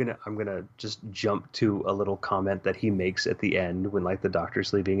 I'm gonna just jump to a little comment that he makes at the end when like the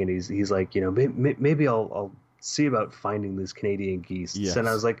Doctor's leaving, and he's like, maybe I'll see about finding these Canadian geese. Yes. And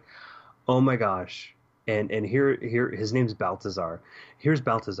I was like, oh my gosh, and here his name's Balthazar. Here's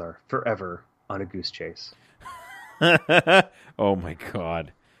Balthazar forever on a goose chase. Oh my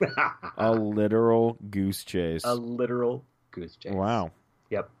god, a literal goose chase. A literal goose chase. Wow.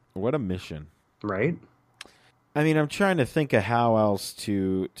 Yep. What a mission. Right. I mean, I'm trying to think of how else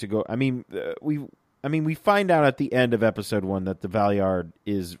to go. I mean, we find out at the end of episode 1 that the Valeyard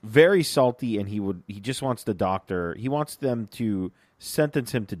is very salty, and he just wants the Doctor. He wants them to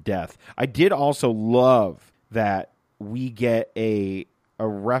sentence him to death. I did also love that we get a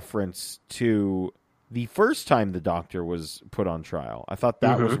reference to the first time the Doctor was put on trial. I thought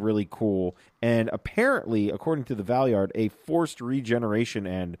that was really cool. And apparently, according to the Valeyard, a forced regeneration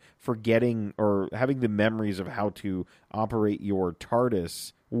and forgetting or having the memories of how to operate your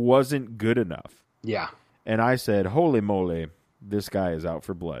TARDIS wasn't good enough. Yeah. And I said, holy moly, this guy is out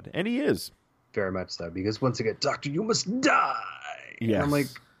for blood. And he is. Very much so. Because once again, Doctor, you must die. Yes. And I'm like,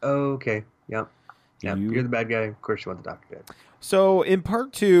 oh, okay. Yep. You're the bad guy. Of course you want the Doctor dead. So in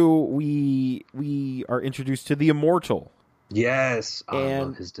part 2, we are introduced to the Immortal. Yes, I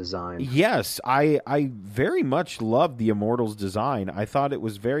love his design. Yes, I very much love the Immortal's design. I thought it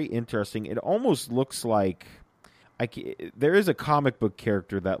was very interesting. It almost looks like there is a comic book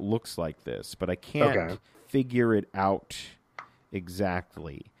character that looks like this, but I can't figure it out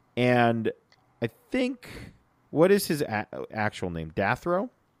exactly. And I think, what is his actual name? Dathro?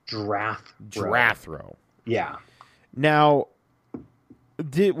 Drathro. Yeah. Now,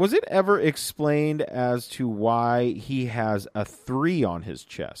 was it ever explained as to why he has a 3 on his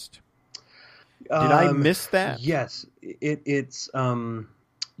chest? Did I miss that? Yes, it's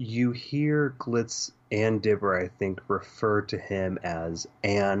you hear Glitz and Dibber, I think, refer to him as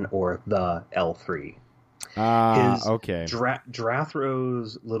An or the L3. Okay.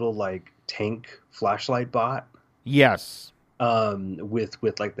 Drathro's little like tank flashlight bot. Yes.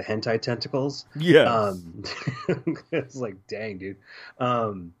 With like the hentai tentacles. Yes. It's like, dang, dude.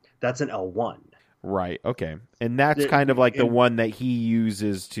 That's an L1. Right. Okay. And that's kind of like the one that he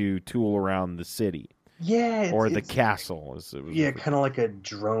uses to tool around the city. Yeah. Or the castle. Kind of like a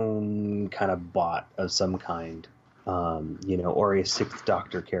drone kind of bot of some kind. Or a 6th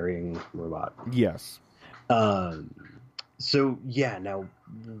Doctor carrying robot. Yes. So yeah, now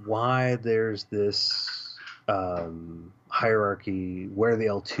why there's this hierarchy, where the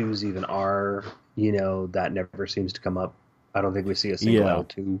L2s even are, that never seems to come up. I don't think we see a single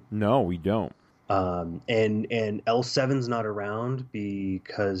L2. No, we don't. And L7's not around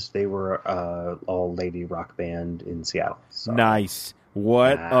because they were all lady rock band in Seattle. So. Nice.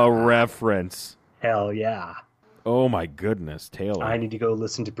 What a reference. Hell yeah. Oh my goodness, Taylor. I need to go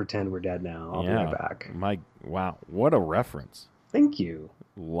listen to Pretend We're Dead now. I'll be right back. Wow, what a reference. Thank you.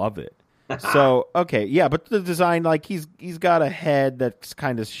 Love it. So, okay, yeah, but the design, like, he's got a head that's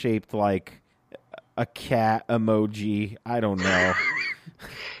kind of shaped like a cat emoji. I don't know.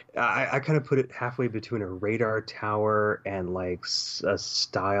 I kind of put it halfway between a radar tower and, like, a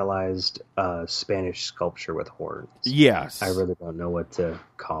stylized Spanish sculpture with horns. Yes. I really don't know what to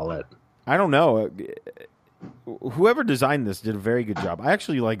call it. I don't know. Whoever designed this did a very good job. I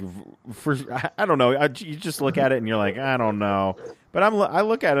actually I don't know. You just look at it and you're like, I don't know. But I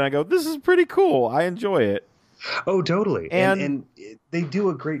look at it and I go, this is pretty cool. I enjoy it. Oh, totally. And they do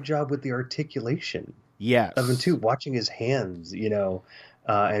a great job with the articulation. Yes. of him too, watching his hands, and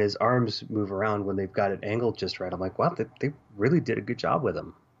his arms move around when they've got it angled just right. I'm like, wow, they really did a good job with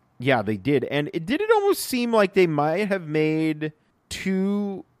him. Yeah, they did. And it almost seem like they might have made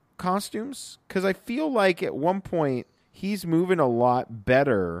 2 costumes? Because I feel like at one point he's moving a lot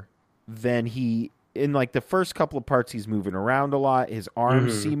better than he... In like the first couple of parts, he's moving around a lot. His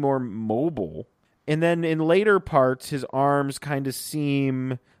arms seem more mobile. And then in later parts, his arms kind of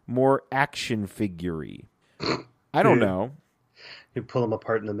seem more action figure-y. I don't know. You pull him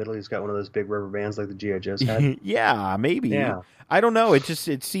apart in the middle. He's got one of those big rubber bands like the G.I. Joe's had. Yeah, maybe. Yeah. I don't know.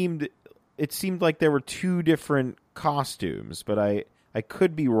 It seemed like there were 2 different costumes, but I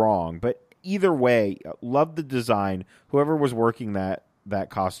could be wrong. But either way, loved the design. Whoever was working that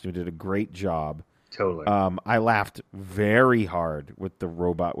costume did a great job. Totally. I laughed very hard with the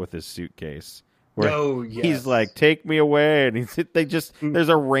robot with his suitcase. Where yes. He's like, "Take me away," and there's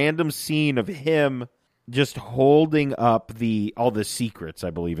a random scene of him just holding up all the secrets, I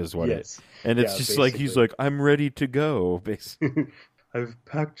believe is what it is. And it's just basically. Like he's like, "I'm ready to go." Basically. I've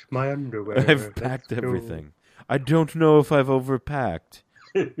packed my underwear. I've packed everything. I don't know if I've overpacked.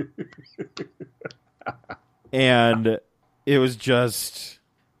 And it was just,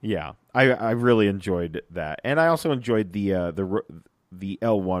 yeah, I really enjoyed that, and I also enjoyed the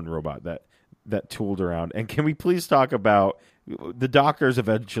L1 robot that tooled around. And can we please talk about the Doctor's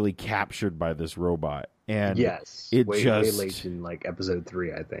eventually captured by this robot? And yes, it way just late in like episode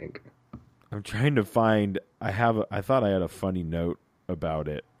 3, I think. I'm trying to find. I thought I had a funny note about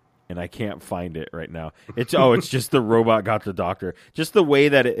it, and I can't find it right now. It's just the robot got the Doctor. Just the way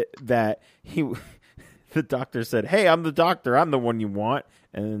that the Doctor said, "Hey, I'm the Doctor. I'm the one you want,"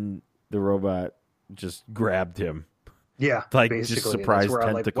 and the robot just grabbed him. Yeah, like basically. just surprise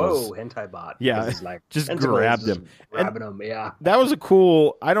tentacles. Like, whoa, hentai bot. Yeah, like, just grabbed him, grabbing him. Yeah, that was a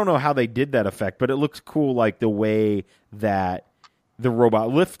cool. I don't know how they did that effect, but it looks cool. Like the way that the robot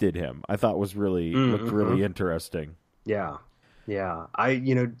lifted him, I thought was looked really interesting. Yeah. I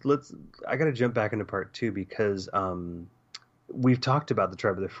got to jump back into part 2 because we've talked about the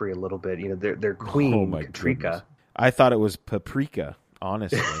Tribe of the Free a little bit. Their queen, Katrika. Goodness. I thought it was paprika.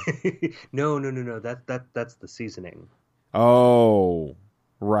 Honestly, no. That's the seasoning. Oh,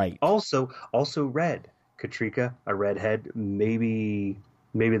 right. Also red. Katrika, a redhead. Maybe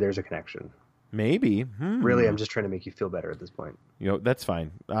there's a connection. Maybe. Really, I'm just trying to make you feel better at this point. That's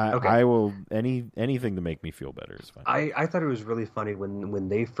fine. Okay. I will anything to make me feel better is fine. I thought it was really funny when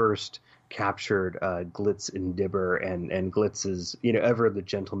they first captured Glitz and Dibber, and Glitz is ever the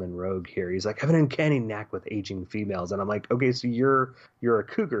gentleman rogue here. He's like, I have an uncanny knack with aging females, and I'm like, okay, so you're a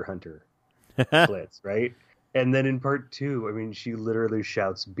cougar hunter, Glitz, right? And then in part 2, I mean, she literally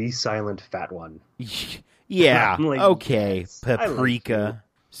shouts, "Be silent, fat one." Yeah. Like, okay, yes, paprika.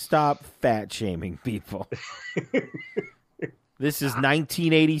 Stop fat shaming people. This is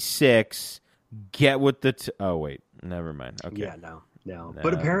 1986. Get with the oh wait, never mind. Okay. Yeah, no.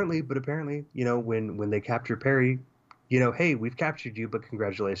 But apparently, when they capture Perry, hey, we've captured you, but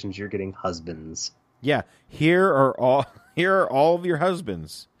congratulations, you're getting husbands. Yeah, here are all of your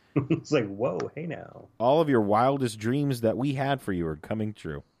husbands. It's like, whoa, hey now. All of your wildest dreams that we had for you are coming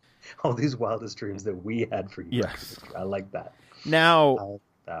true. All these wildest dreams that we had for you. Yes. I like that. Now, I like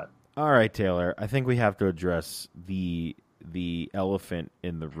that. All right, Taylor, I think we have to address the elephant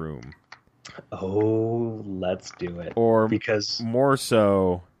in the room. Oh, let's do it. Or because more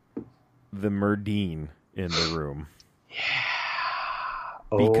so, the Merdine in the room. Yeah.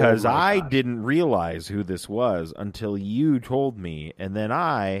 Because I gosh. didn't realize who this was until you told me. And then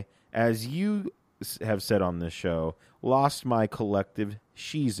I, as you have said on this show, lost my collective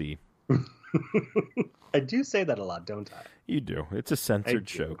sheezy. I do say that a lot, don't I? You do. It's a censored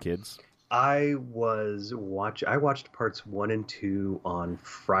show, kids. I watched parts 1 and 2 on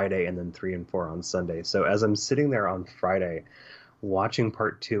Friday, and then 3 and 4 on Sunday. So as I'm sitting there on Friday watching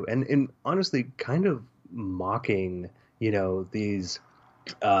part 2, and honestly kind of mocking, these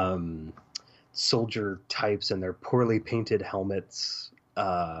soldier types and their poorly painted helmets,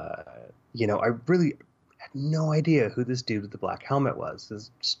 I really had no idea who this dude with the black helmet was.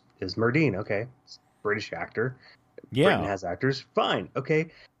 Is Merdine, okay. British actor. Yeah. Britain has actors. Fine.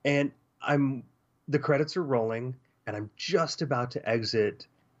 Okay. And the credits are rolling, and I'm just about to exit,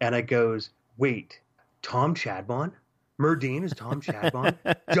 and I goes, wait, Tom Chadbon? Merdine is Tom Chadbon?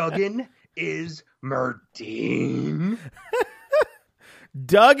 Duggan is Merdine?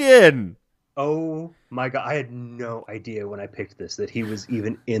 Duggan! Oh my God. I had no idea when I picked this that he was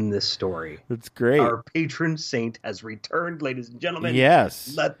even in this story. That's great. Our patron saint has returned, ladies and gentlemen.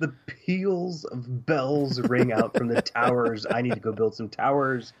 Yes. Let the peals of bells ring out from the towers. I need to go build some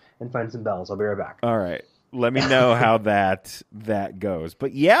towers and find some bells. I'll be right back. All right. Let me know how that goes.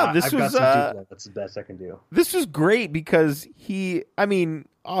 But yeah, this I've was got some that's the best I can do. this was great because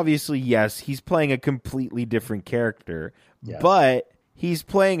obviously, yes, he's playing a completely different character, Yes. but he's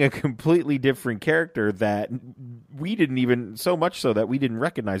playing a completely different character that we didn't even, so much so that we didn't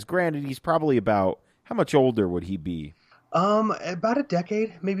recognize. Granted, he's probably about, how much older would he be? About a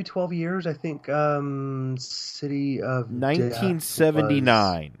decade, maybe 12 years, I think. City of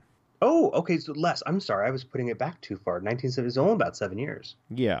 1979. Oh, okay, so less. I'm sorry, I was putting it back too far. 1970 is only about 7 years.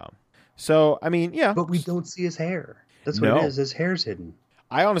 Yeah. So, yeah. But we don't see his hair. That's what No. it is. His hair's hidden.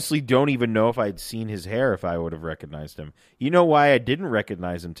 I honestly don't even know if I'd seen his hair if I would have recognized him. You know why I didn't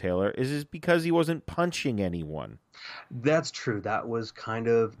recognize him, Taylor? Is because he wasn't punching anyone. That's true. That was kind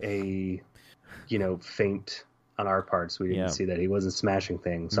of a, feint on our parts. We didn't see that he wasn't smashing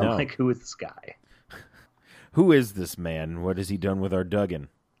things. So No. I'm like, who is this guy? Who is this man? What has he done with our Duggan?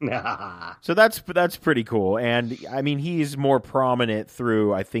 So that's pretty cool. And he's more prominent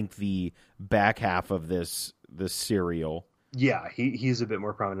through, I think, the back half of this serial. Yeah, he's a bit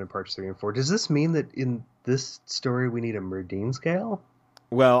more prominent in parts 3 and 4. Does this mean that in this story we need a Merdine scale?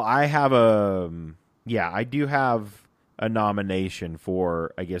 Well, I do have a nomination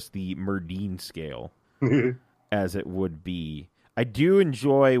for, I guess, the Merdine scale, as it would be. I do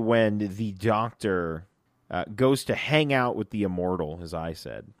enjoy when the Doctor goes to hang out with the Immortal, as I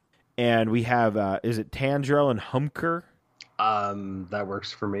said. And we have, is it Tandrel and Humker? That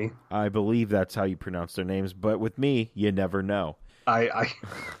works for me. I believe that's how you pronounce their names, but with me, you never know. I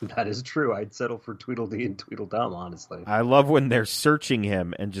that is true. I'd settle for Tweedledee and Tweedledum, honestly. I love when they're searching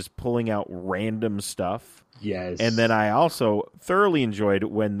him and just pulling out random stuff. Yes. And then I also thoroughly enjoyed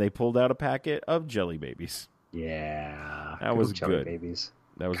when they pulled out a packet of Jelly Babies. Yeah. That was Jelly good. Babies.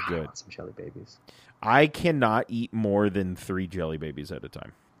 That was God, good. I want some Jelly Babies. I cannot eat more than 3 Jelly Babies at a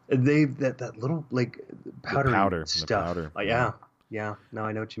time. That little powdery powder, stuff. the powder. Yeah. No,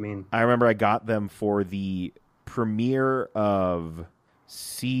 I know what you mean. I remember I got them for the premiere of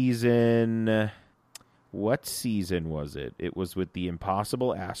season. What season was it? It was with the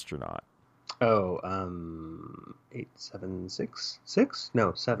Impossible Astronaut. Oh, 876?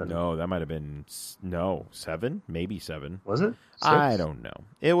 No, 7. No, that might have been 7, maybe 7. Was it? 6? I don't know.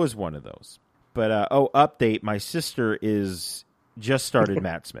 It was one of those. But update: my sister is just started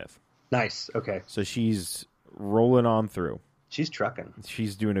Matt Smith. Nice. Okay. So she's rolling on through. She's trucking.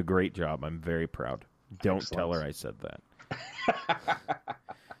 She's doing a great job. I'm very proud. Don't Excellent. tell her I said that.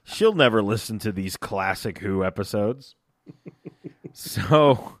 She'll never listen to these classic Who episodes.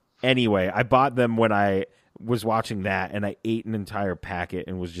 So, anyway, I bought them when I was watching that, and I ate an entire packet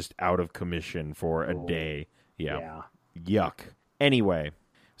and was just out of commission for a day. Yeah. Yuck. Anyway,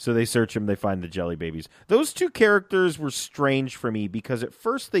 so they search him, they find the Jelly Babies. Those two characters were strange for me because at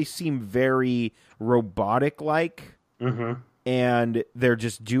first they seem very robotic-like. Mm-hmm. And they're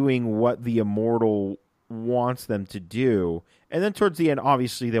just doing what the Immortal wants them to do. And then towards the end,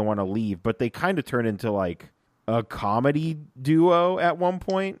 obviously, they want to leave. But they kind of turn into, like, a comedy duo at one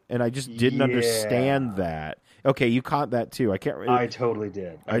point. And I just didn't understand that. Okay, you caught that, too. I totally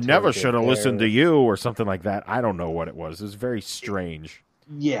did. I never should have listened to you or something like that. I don't know what it was. It was very strange.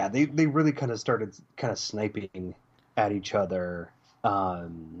 Yeah, they really kind of started sniping at each other.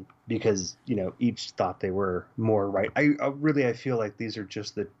 Because each thought they were more right. I feel like these are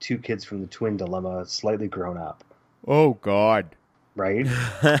just the two kids from the Twin Dilemma, slightly grown up. Oh God! Right?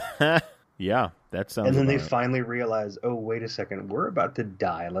 Yeah, that sounds. And then they right. finally realize, oh wait a second, we're about to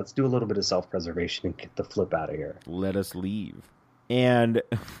die. Let's do a little bit of self-preservation and get the flip out of here. Let us leave. And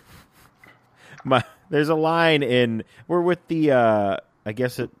there's a line in we're with the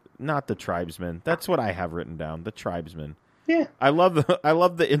not the tribesmen. That's what I have written down. The tribesmen. Yeah. I love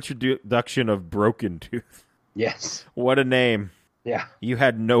the introduction of Broken Tooth. Yes. What a name. Yeah. You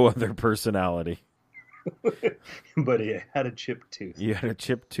had no other personality. But he had a chipped tooth. You had a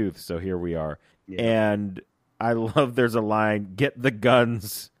chipped tooth, so here we are. Yeah. And I love there's a line, get the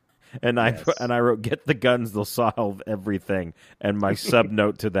guns. And I wrote, get the guns, they'll solve everything. And my sub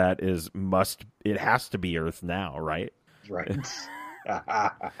note to that is it has to be Earth now, right? Right.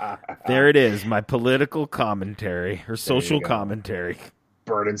 There it is, my political commentary or social commentary.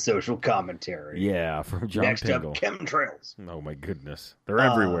 Burning social commentary. Yeah, from John Next Pingle. up, chemtrails. Oh my goodness, they're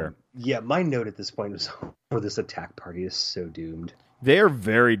everywhere. Yeah, my note at this point was, this attack party is so doomed. They are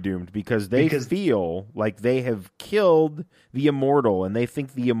very doomed because they feel like they have killed the Immortal, and they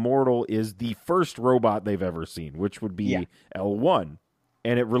think the Immortal is the first robot they've ever seen, which would be L1.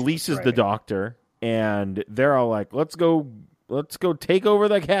 And it releases the Doctor, and they're all like, let's go take over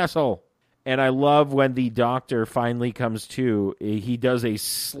the castle. And I love when the Doctor finally comes to, he does a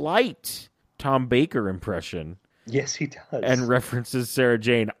slight Tom Baker impression. Yes, he does. And references Sarah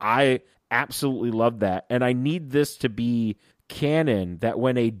Jane. I absolutely love that. And I need this to be canon, that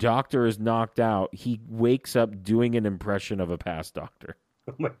when a Doctor is knocked out, he wakes up doing an impression of a past Doctor.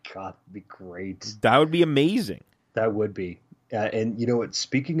 Oh my God, that'd be great. That would be amazing. That would be. And you know what?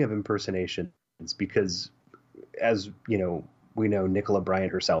 Speaking of impersonations, because as you know, we know Nicola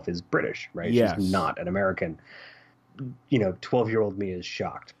Bryant herself is British, right? Yes. She's not an American. 12-year-old me is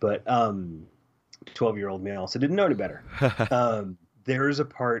shocked, but 12-year-old me also didn't know any better. There is a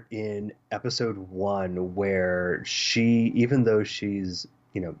part in episode 1 where she, even though she's,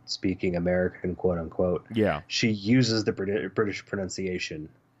 speaking American, quote unquote, she uses the British pronunciation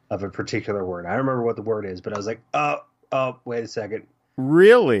of a particular word. I don't remember what the word is, but I was like, oh, wait a second.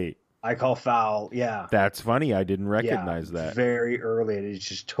 Really? I call foul. Yeah. That's funny. I didn't recognize that. Very early. And it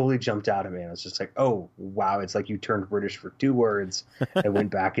just totally jumped out at me. And I was just like, oh, wow. It's like you turned British for 2 words and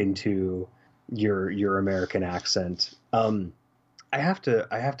went back into your American accent. I have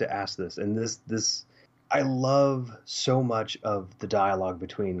to ask this, and this I love so much of the dialogue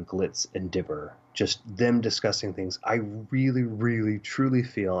between Glitz and Dibber, just them discussing things. I really, really, truly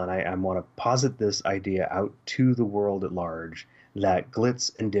feel, and I want to posit this idea out to the world at large, that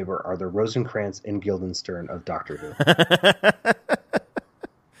Glitz and Dibber are the Rosencrantz and Guildenstern of Doctor Who.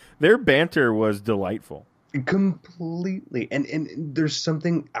 Their banter was delightful. Completely. And there's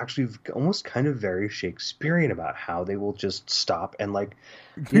something actually almost kind of very Shakespearean about how they will just stop and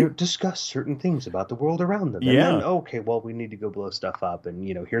discuss certain things about the world around them. And then, okay, well, we need to go blow stuff up. And,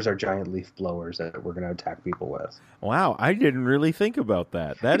 here's our giant leaf blowers that we're going to attack people with. Wow. I didn't really think about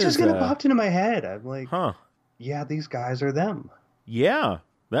that. It just kind of popped into my head. I'm like, yeah, these guys are them. Yeah.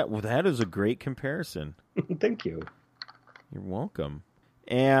 That is a great comparison. Thank you. You're welcome.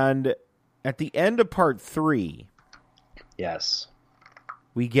 And at the end of part 3, yes,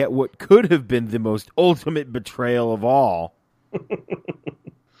 we get what could have been the most ultimate betrayal of all.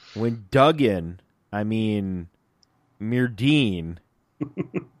 When Duggan, Myrdine,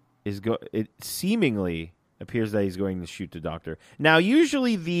 it seemingly appears that he's going to shoot the Doctor. Now,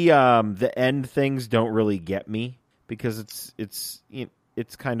 usually the end things don't really get me because it's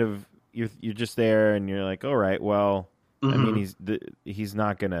kind of you're just there and you're like, all right, well, he's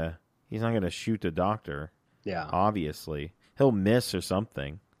not gonna shoot the Doctor. Yeah, obviously he'll miss or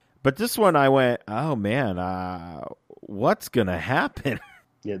something. But this one, I went, oh man, what's gonna happen?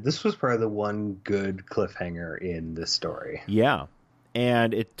 Yeah, this was probably the one good cliffhanger in this story. Yeah,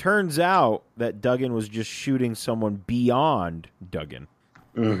 and it turns out that Duggan was just shooting someone beyond Duggan.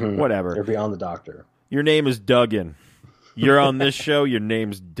 Mm-hmm. Whatever, they're beyond the Doctor. Your name is Duggan. You're on this show. Your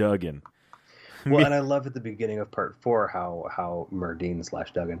name's Duggan. Well, and I love at the beginning of part 4 how Myrdine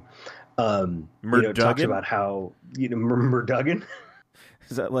 / Duggan talks about how Murduggan.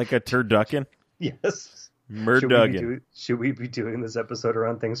 Is that like a turducken? Yes. Murduggan. Should we be doing this episode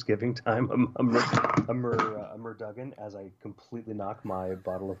around Thanksgiving time? A Murduggan, as I completely knock my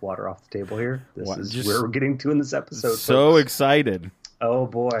bottle of water off the table here. This is where we're getting to in this episode. So folks. Excited. Oh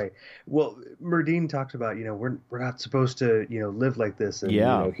boy. Well, Myrdine talked about, we're not supposed to, live like this.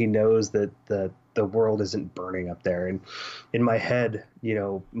 And, he knows that the world isn't burning up there. And in my head,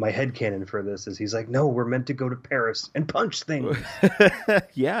 my headcanon for this is he's like, no, we're meant to go to Paris and punch things.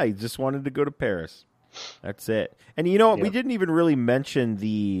 Yeah, he just wanted to go to Paris. That's it. And you know what? Yep. We didn't even really mention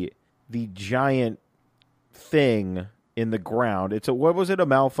the giant thing in the ground. What was it? A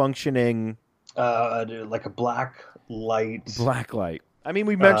malfunctioning? Like a black light. Black light.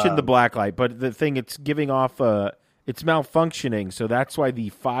 We mentioned the black light, but the thing it's giving off, it's malfunctioning, so that's why the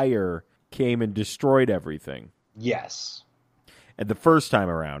fire came and destroyed everything. Yes. And the first time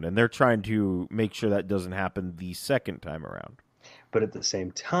around, and they're trying to make sure that doesn't happen the second time around. But at the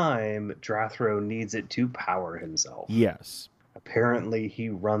same time, Drathro needs it to power himself. Yes. Apparently, he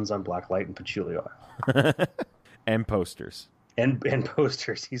runs on black light and patchouli oil. And posters. And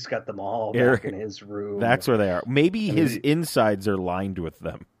posters. He's got them all back in his room. That's where they are. Maybe his insides are lined with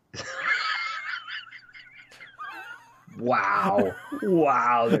them. Wow.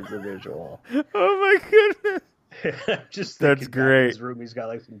 Wow, that's a visual. Oh my goodness. Just that's great. In his room, he's got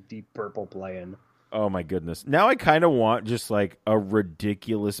like some Deep Purple playing. Oh my goodness. Now I kind of want just like a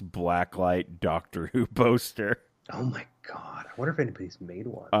ridiculous blacklight Doctor Who poster. Oh my god. I wonder if anybody's made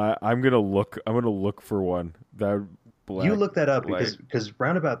one. I'm going to look for one. You look that up Black because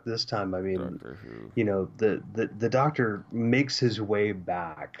round about this time, I mean, Doctor Who. you know, the Doctor makes his way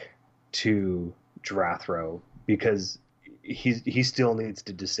back to Drathro because he still needs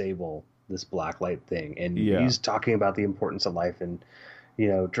to disable this black light thing, and he's talking about the importance of life, and you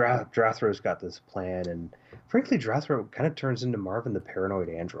know, Drathro's got this plan, and frankly, Drathro kind of turns into Marvin the Paranoid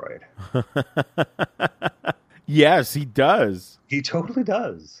Android. Yes, he does. He totally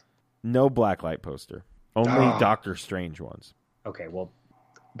does. No blacklight poster. Only Doctor Strange ones. Okay, well,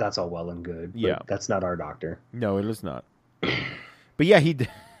 that's all well and good. But Yeah. that's not our Doctor. No, it is not. But yeah,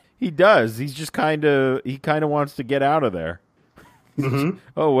 he does. He's just kind of wants to get out of there. Mm-hmm.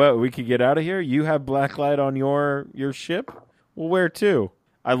 Oh, well, we could get out of here? You have blacklight on your ship? Well, where to?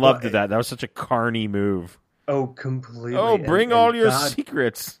 I loved that. That was such a carny move. Oh, completely. Oh, bring and all your God,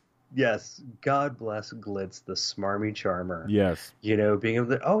 secrets. Yes, God bless Glitz, the smarmy charmer. Yes. You know, being able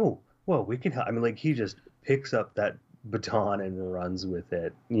to, oh, well, we can help. I mean, like, he just picks up that baton and runs with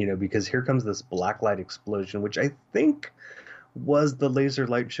it, you know, because here comes this blacklight explosion, which I think was the laser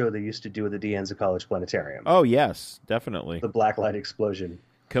light show they used to do at the De Anza College Planetarium. Oh, yes, definitely. The blacklight explosion.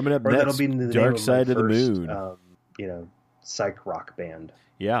 Coming up Or next, that'll be the Dark name Side of of my the first, Moon. You know, psych rock band.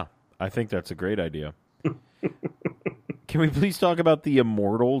 Yeah, I think that's a great idea. Can we please talk about the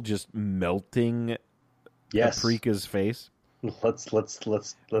Immortal just melting Yes. Paprika's face? Let's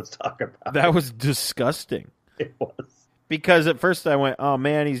talk about That was disgusting. it. Was. Because at first I went, oh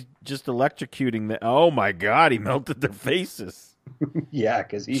man, he's just electrocuting them. Oh my God, he melted their faces. Yeah,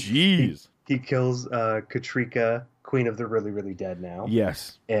 because Jeez. he kills Katrika, Queen of the Really, Really Dead now.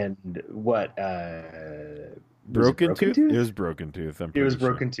 Yes. And what? Broken Tooth? It was Broken Tooth. I'm It pretty was sure.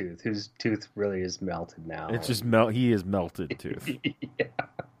 Broken Tooth, whose tooth really is melted now. It's just he is melted tooth. Yeah,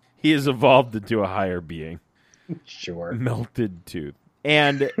 He has evolved into a higher being. sure. Melted tooth.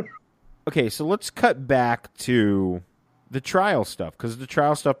 And okay, so let's cut back to the trial stuff, because the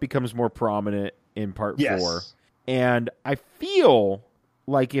trial stuff becomes more prominent in part 4. And I feel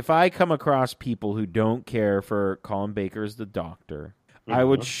like if I come across people who don't care for Colin Baker as the Doctor, I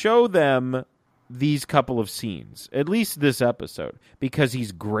would show them these couple of scenes, at least this episode, because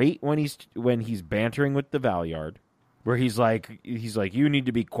he's great when he's bantering with the Valyard, where he's like, you need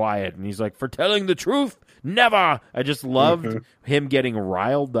to be quiet, and he's like, for telling the truth, never. I just loved him getting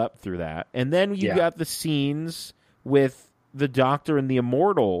riled up through that. And then you got the scenes with the Doctor and the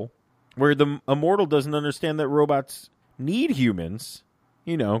Immortal, where the Immortal doesn't understand that robots need humans,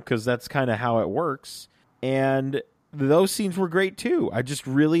 you know, because that's kind of how it works. And those scenes were great too. I just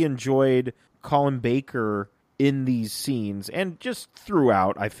really enjoyed Colin Baker in these scenes, and just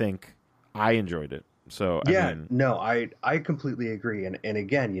throughout, I think I enjoyed it. So I completely agree. And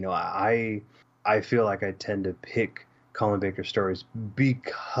again, you know, I feel like I tend to pick Colin Baker stories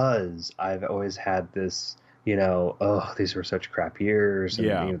because I've always had this, you know, oh, these were such crap years, and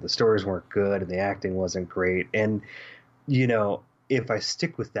you know, the stories weren't good and the acting wasn't great. And you know, if I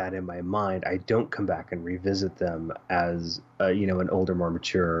stick with that in my mind, I don't come back and revisit them as you know, an older, more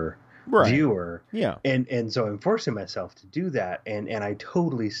mature viewer. Yeah. And so I'm forcing myself to do that, and I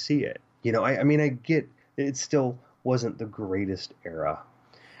totally see it. You know, I mean, I get it still wasn't the greatest era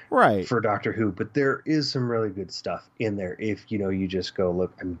for Doctor Who, but there is some really good stuff in there. If, you know, you just go,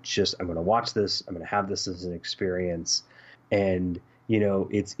 look, I'm going to watch this. I'm going to have this as an experience. And, you know,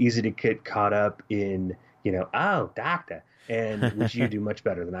 it's easy to get caught up in, you know, oh, Doctor, and which you do much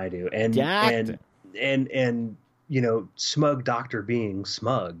better than I do. And, and, you know, smug Doctor being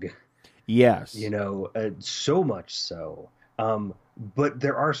smug. Yes. You know, so much so. But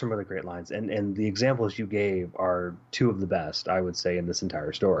there are some really great lines, and the examples you gave are two of the best, I would say, in this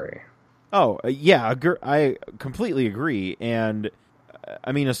entire story. Oh, yeah, I completely agree. And,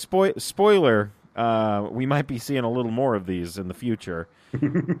 I mean, a spoiler, we might be seeing a little more of these in the future.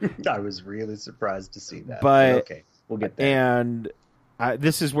 I was really surprised to see that. But okay, we'll get there. And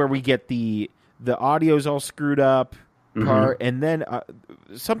this is where we get the audio's all screwed up part, and then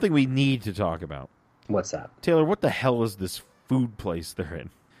something we need to talk about. What's that? Taylor, what the hell is this food place they're in?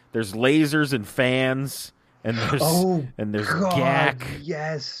 There's lasers and fans, and there's God, gack.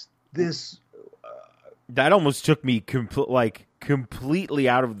 Yes, this that almost took me completely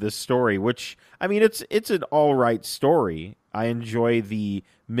out of this story. Which, I mean, it's an all right story. I enjoy the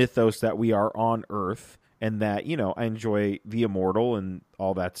mythos that we are on Earth, and that, you know, I enjoy the Immortal and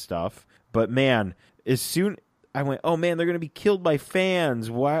all that stuff. But man, as soon I went, oh man, they're going to be killed by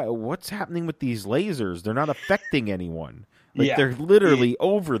fans. What's happening with these lasers? They're not affecting anyone. Like, they're literally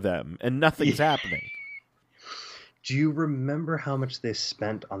over them, and nothing's happening. Do you remember how much they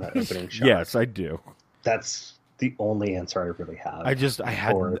spent on that opening shot? Yes, I do. That's the only answer I really have.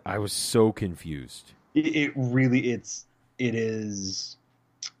 I was so confused. It really it is.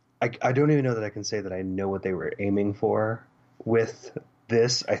 I don't even know that I can say that I know what they were aiming for with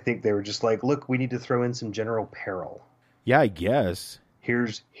this. I think they were just like, look, we need to throw in some general peril. Yeah, I guess.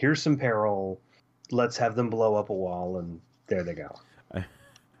 Here's some peril. Let's have them blow up a wall, and there they go.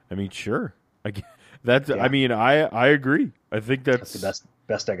 I mean, sure. That's. Yeah. I mean, I agree. I think That's the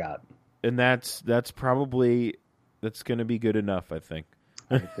best I got. and that's probably going to be good enough. I think.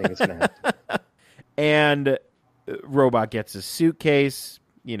 I think it's gonna happen. And Robot gets his suitcase.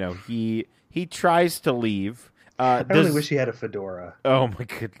 You know, he tries to leave. I only wish he had a fedora. Oh my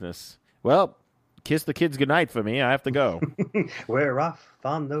goodness. Well, kiss the kids goodnight for me. I have to go. We're off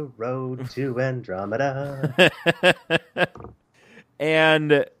on the road to Andromeda.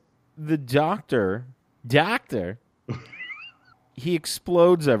 And the doctor, he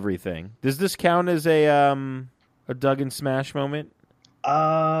explodes everything. Does this count as a Doug and Smash moment?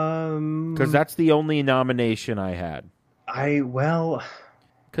 Because that's the only nomination I had.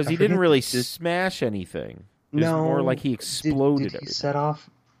 Because he didn't really smash anything. It was more like he exploded did he everything. set off?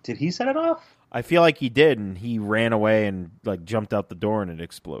 Did he set it off? I feel like he did, and he ran away and like jumped out the door, and it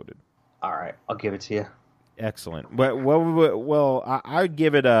exploded. All right, I'll give it to you. Excellent. Well, I'd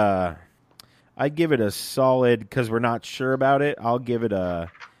give it a solid, because we're not sure about it. I'll give it a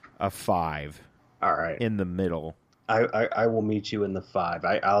 5. All right, in the middle. I will meet you in the 5.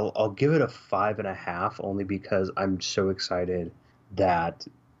 I'll give it a 5.5 only because I'm so excited that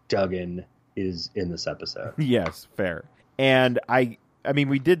Duggan is in this episode. Yes, fair. And I mean,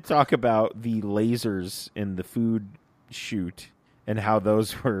 we did talk about the lasers in the food shoot and how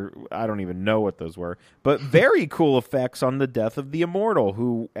those were, I don't even know what those were, but very cool effects on the death of the Immortal,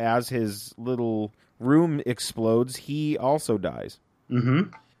 who, as his little room explodes, he also dies.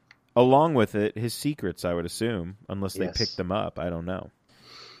 Mm-hmm. Along with it, his secrets, I would assume, unless they Yes. picked them up. I don't know.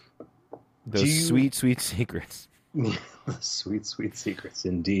 Those sweet, sweet secrets. Sweet, sweet secrets,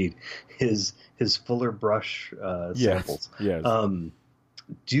 indeed. His Fuller Brush samples. Yes.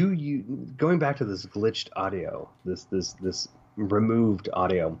 Do you, going back to this glitched audio, this removed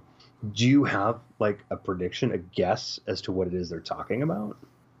audio, do you have like a prediction, a guess as to what it is they're talking about?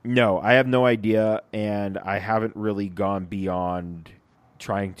 No, I have no idea, and I haven't really gone beyond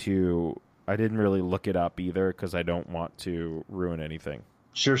trying to. I didn't really look it up either because I don't want to ruin anything.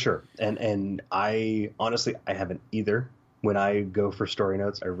 Sure. And I honestly, I haven't either. When I go for story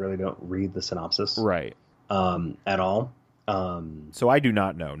notes, I really don't read the synopsis Right. at all. So I do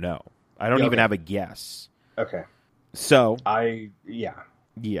not know. No, I don't even Okay. have a guess. Okay. So Yeah.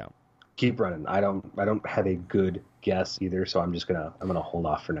 yeah. Keep running. I don't have a good guess either, so I'm gonna hold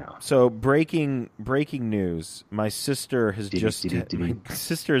off for now. So breaking news. My sister has just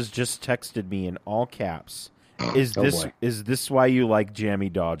texted me in all caps. Is Oh, this boy. is this why you like Jammy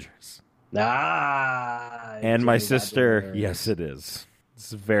Dodgers? And my Jammy sister, Dodgers. yes, it is. This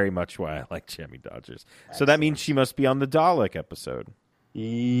is very much why I like Jammy Dodgers. So that means she must be on the Dalek episode.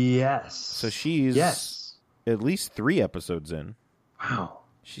 Yes. So she's at least 3 episodes in. Wow.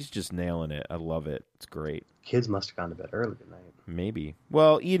 She's just nailing it. I love it. It's great. Kids must have gone to bed early tonight. Maybe.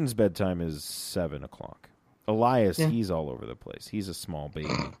 Well, Eden's bedtime is 7 o'clock. Elias, Yeah. he's all over the place. He's a small baby.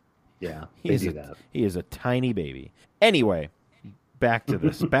 Yeah, He they is do a, that. He is a tiny baby. Anyway, back to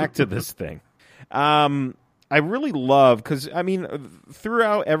this. Back to this thing. I really love, because, I mean,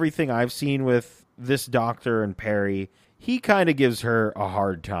 throughout everything I've seen with this Doctor and Perry, he kind of gives her a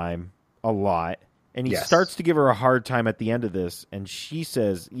hard time a lot. And he Yes. starts to give her a hard time at the end of this, and she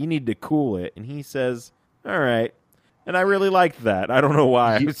says, "You need to cool it." And he says, "All right." And I really liked that. I don't know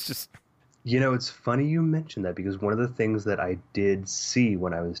why. You- It's just... You know, it's funny you mentioned that because one of the things that I did see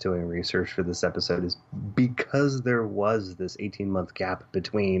when I was doing research for this episode is because there was this 18-month gap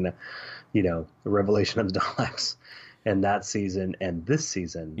between, the Revelation of the Daleks and that season and this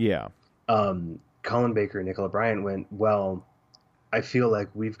season. Yeah. Colin Baker and Nicola Bryant went, well, I feel like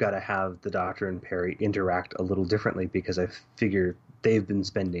we've got to have the Doctor and Perry interact a little differently because I figure they've been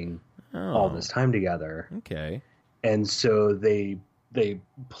spending all this time together. Okay. And so they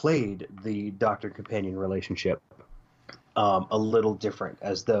played the Doctor companion relationship a little different,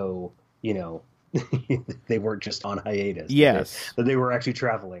 as though they weren't just on hiatus. Yes. that they were actually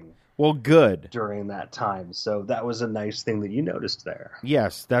traveling Well, good. during that time. So that was a nice thing that you noticed there.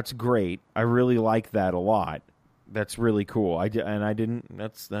 Yes, that's great. I really like that a lot. That's really cool.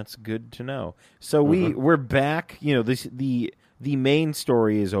 That's good to know. So we're back. The main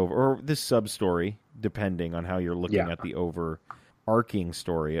story is over, or this sub story, depending on how you're looking at the overarching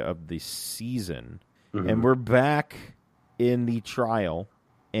story of the season. And we're back in the trial,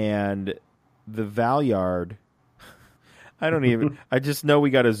 and the Valyard. I just know we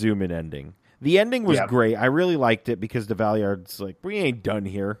got a zoom in ending. The ending was Yep. great. I really liked it because the Valyard's like, we ain't done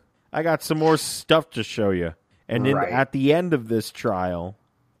here. I got some more stuff to show you. And then Right. at the end of this trial,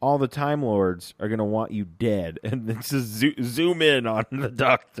 all the Time Lords are going to want you dead. And then just zoom in on the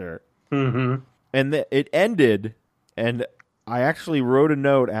Doctor. Mm-hmm. And it ended, and I actually wrote a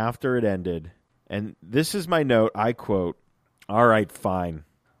note after it ended. And this is my note. I quote, "All right, fine.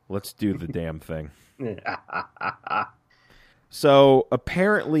 Let's do the damn thing." So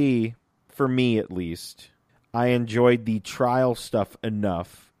apparently, for me at least, I enjoyed the trial stuff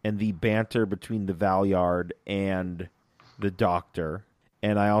enough and the banter between the Valyard and the Doctor.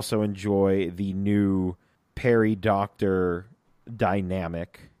 And I also enjoy the new Perry-Doctor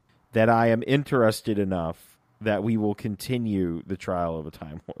dynamic that I am interested enough that we will continue the trial of a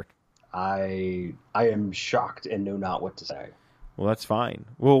Time Lord. I am shocked and know not what to say. Well, that's fine.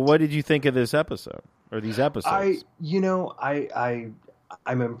 Well, what did you think of this episode or these episodes?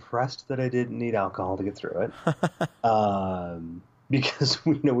 I'm impressed that I didn't need alcohol to get through it. Because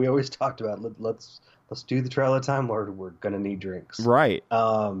we always talked about let's do the trial of Time Lord. We're gonna need drinks, Right.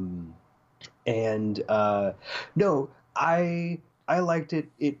 No, I liked it.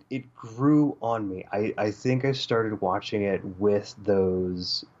 It grew on me. I think I started watching it with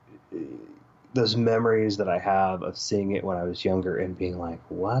those memories that I have of seeing it when I was younger and being like,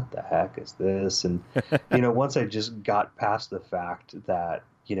 what the heck is this? And, once I just got past the fact that,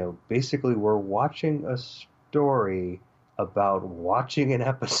 basically we're watching a story about watching an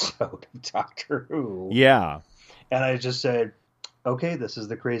episode of Doctor Who. Yeah. And I just said, okay, this is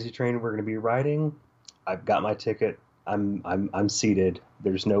the crazy train we're going to be riding. I've got my ticket. I'm seated.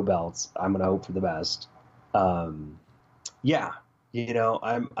 There's no belts. I'm going to hope for the best. Yeah.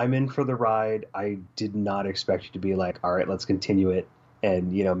 I'm in for the ride. I did not expect you to be like, all right, let's continue it.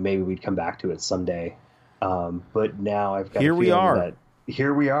 And, maybe we'd come back to it someday. But now I've got Here we are. that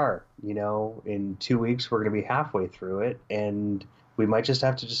here we are, in 2 weeks, we're going to be halfway through it and we might just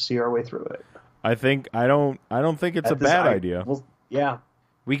have to just see our way through it. I don't think it's a bad idea. Well, yeah,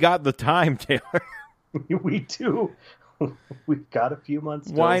 We got the time, Taylor. we do. We've got a few months.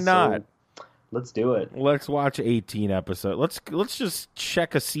 Still, Why not? So let's do it. Let's watch 18 episodes. Let's just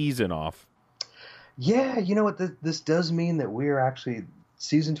check a season off. Yeah, you know what? This does mean that we're actually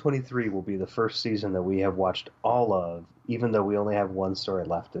season 23 will be the first season that we have watched all of, even though we only have one story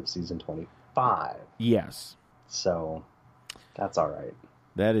left of season 25. Yes. So that's all right.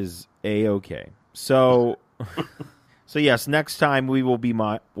 That is A-okay. So, so yes, next time we will be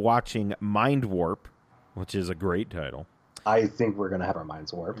watching Mind Warp, which is a great title. I think we're going to have our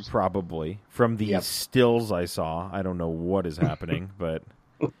minds warped. Probably. From the Yep. stills I saw. I don't know what is happening, but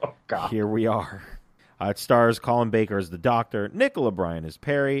Oh, God. here we are. It stars Colin Baker as the Doctor, Nicola Bryan as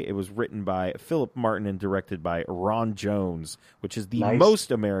Perry. It was written by Philip Martin and directed by Ron Jones, which is the Nice.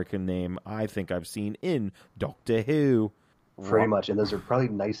 most American name I think I've seen in Doctor Who. Pretty much. And those are probably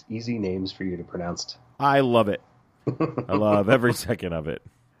nice, easy names for you to pronounce. I love it. I love every second of it.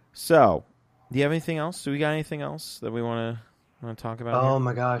 So, do you have anything else? Do we got anything else that we want to talk about? Oh here?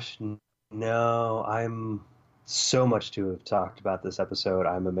 my gosh. No, I'm so much to have talked about this episode.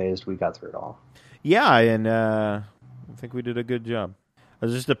 I'm amazed we got through it all. Yeah, and I think we did a good job.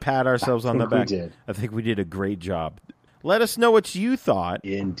 Just to pat ourselves on the back. We did. I think we did a great job. Let us know what you thought.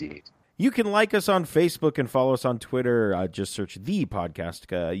 Indeed. You can like us on Facebook and follow us on Twitter. Just search The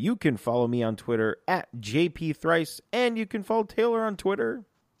Podcastica. You can follow me on Twitter at JP Thrice, and you can follow Taylor on Twitter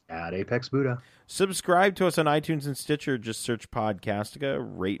At Apex Buddha. Subscribe to us on iTunes and Stitcher. Just search Podcastica.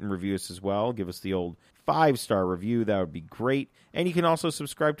 Rate and review us as well. Give us the old 5-star review. That would be great. And you can also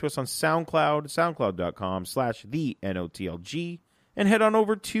subscribe to us on SoundCloud, soundcloud.com/TheNOTLG. And head on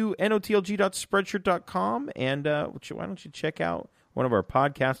over to notlg.spreadshirt.com. And why don't you check out one of our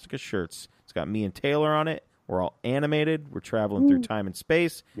Podcastica shirts. It's got me and Taylor on it. We're all animated. We're traveling through time and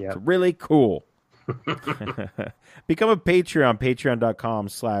space. Yep. It's really cool. Become a Patreon,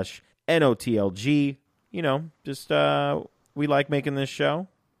 patreon.com/NOTLG. We like making this show.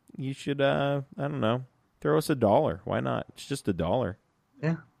 You should, I don't know, throw us $1. Why not? It's just $1.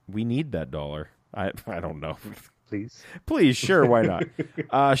 Yeah. We need that $1. I don't know. Please. Please, sure, why not?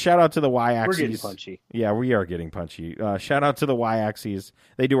 Shout out to the Y-Axis. We're getting punchy. Yeah, we are getting punchy. Shout out to the Y-Axis.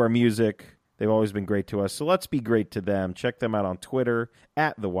 They do our music. They've always been great to us, so let's be great to them. Check them out on Twitter,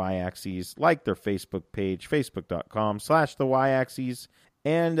 at the Y-Axis. Like their Facebook page, facebook.com/the Y-Axis.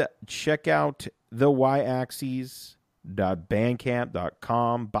 And check out the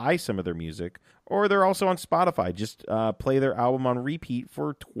Y-Axis.bandcamp.com. Buy some of their music. Or they're also on Spotify. Just play their album on repeat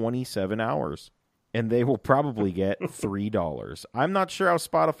for 27 hours. And they will probably get $3. I'm not sure how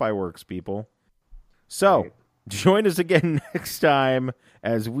Spotify works, people. So, Right. Join us again next time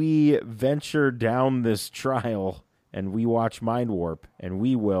as we venture down this trial and we watch Mind Warp, and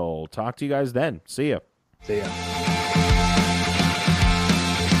we will talk to you guys then. See ya. See ya.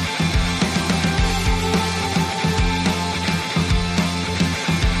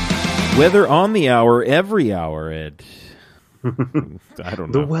 Weather on the hour, every hour, Ed. I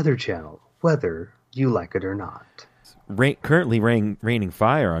don't know. The Weather Channel. Whether you like it or not. Currently raining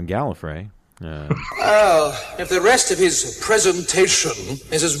fire on Gallifrey. Oh, if the rest of his presentation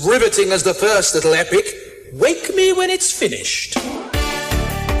is as riveting as the first little epic, wake me when it's finished.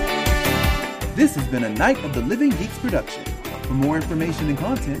 This has been a Night of the Living Geeks production. For more information and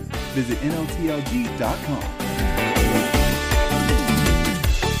content, visit NOTLG.com.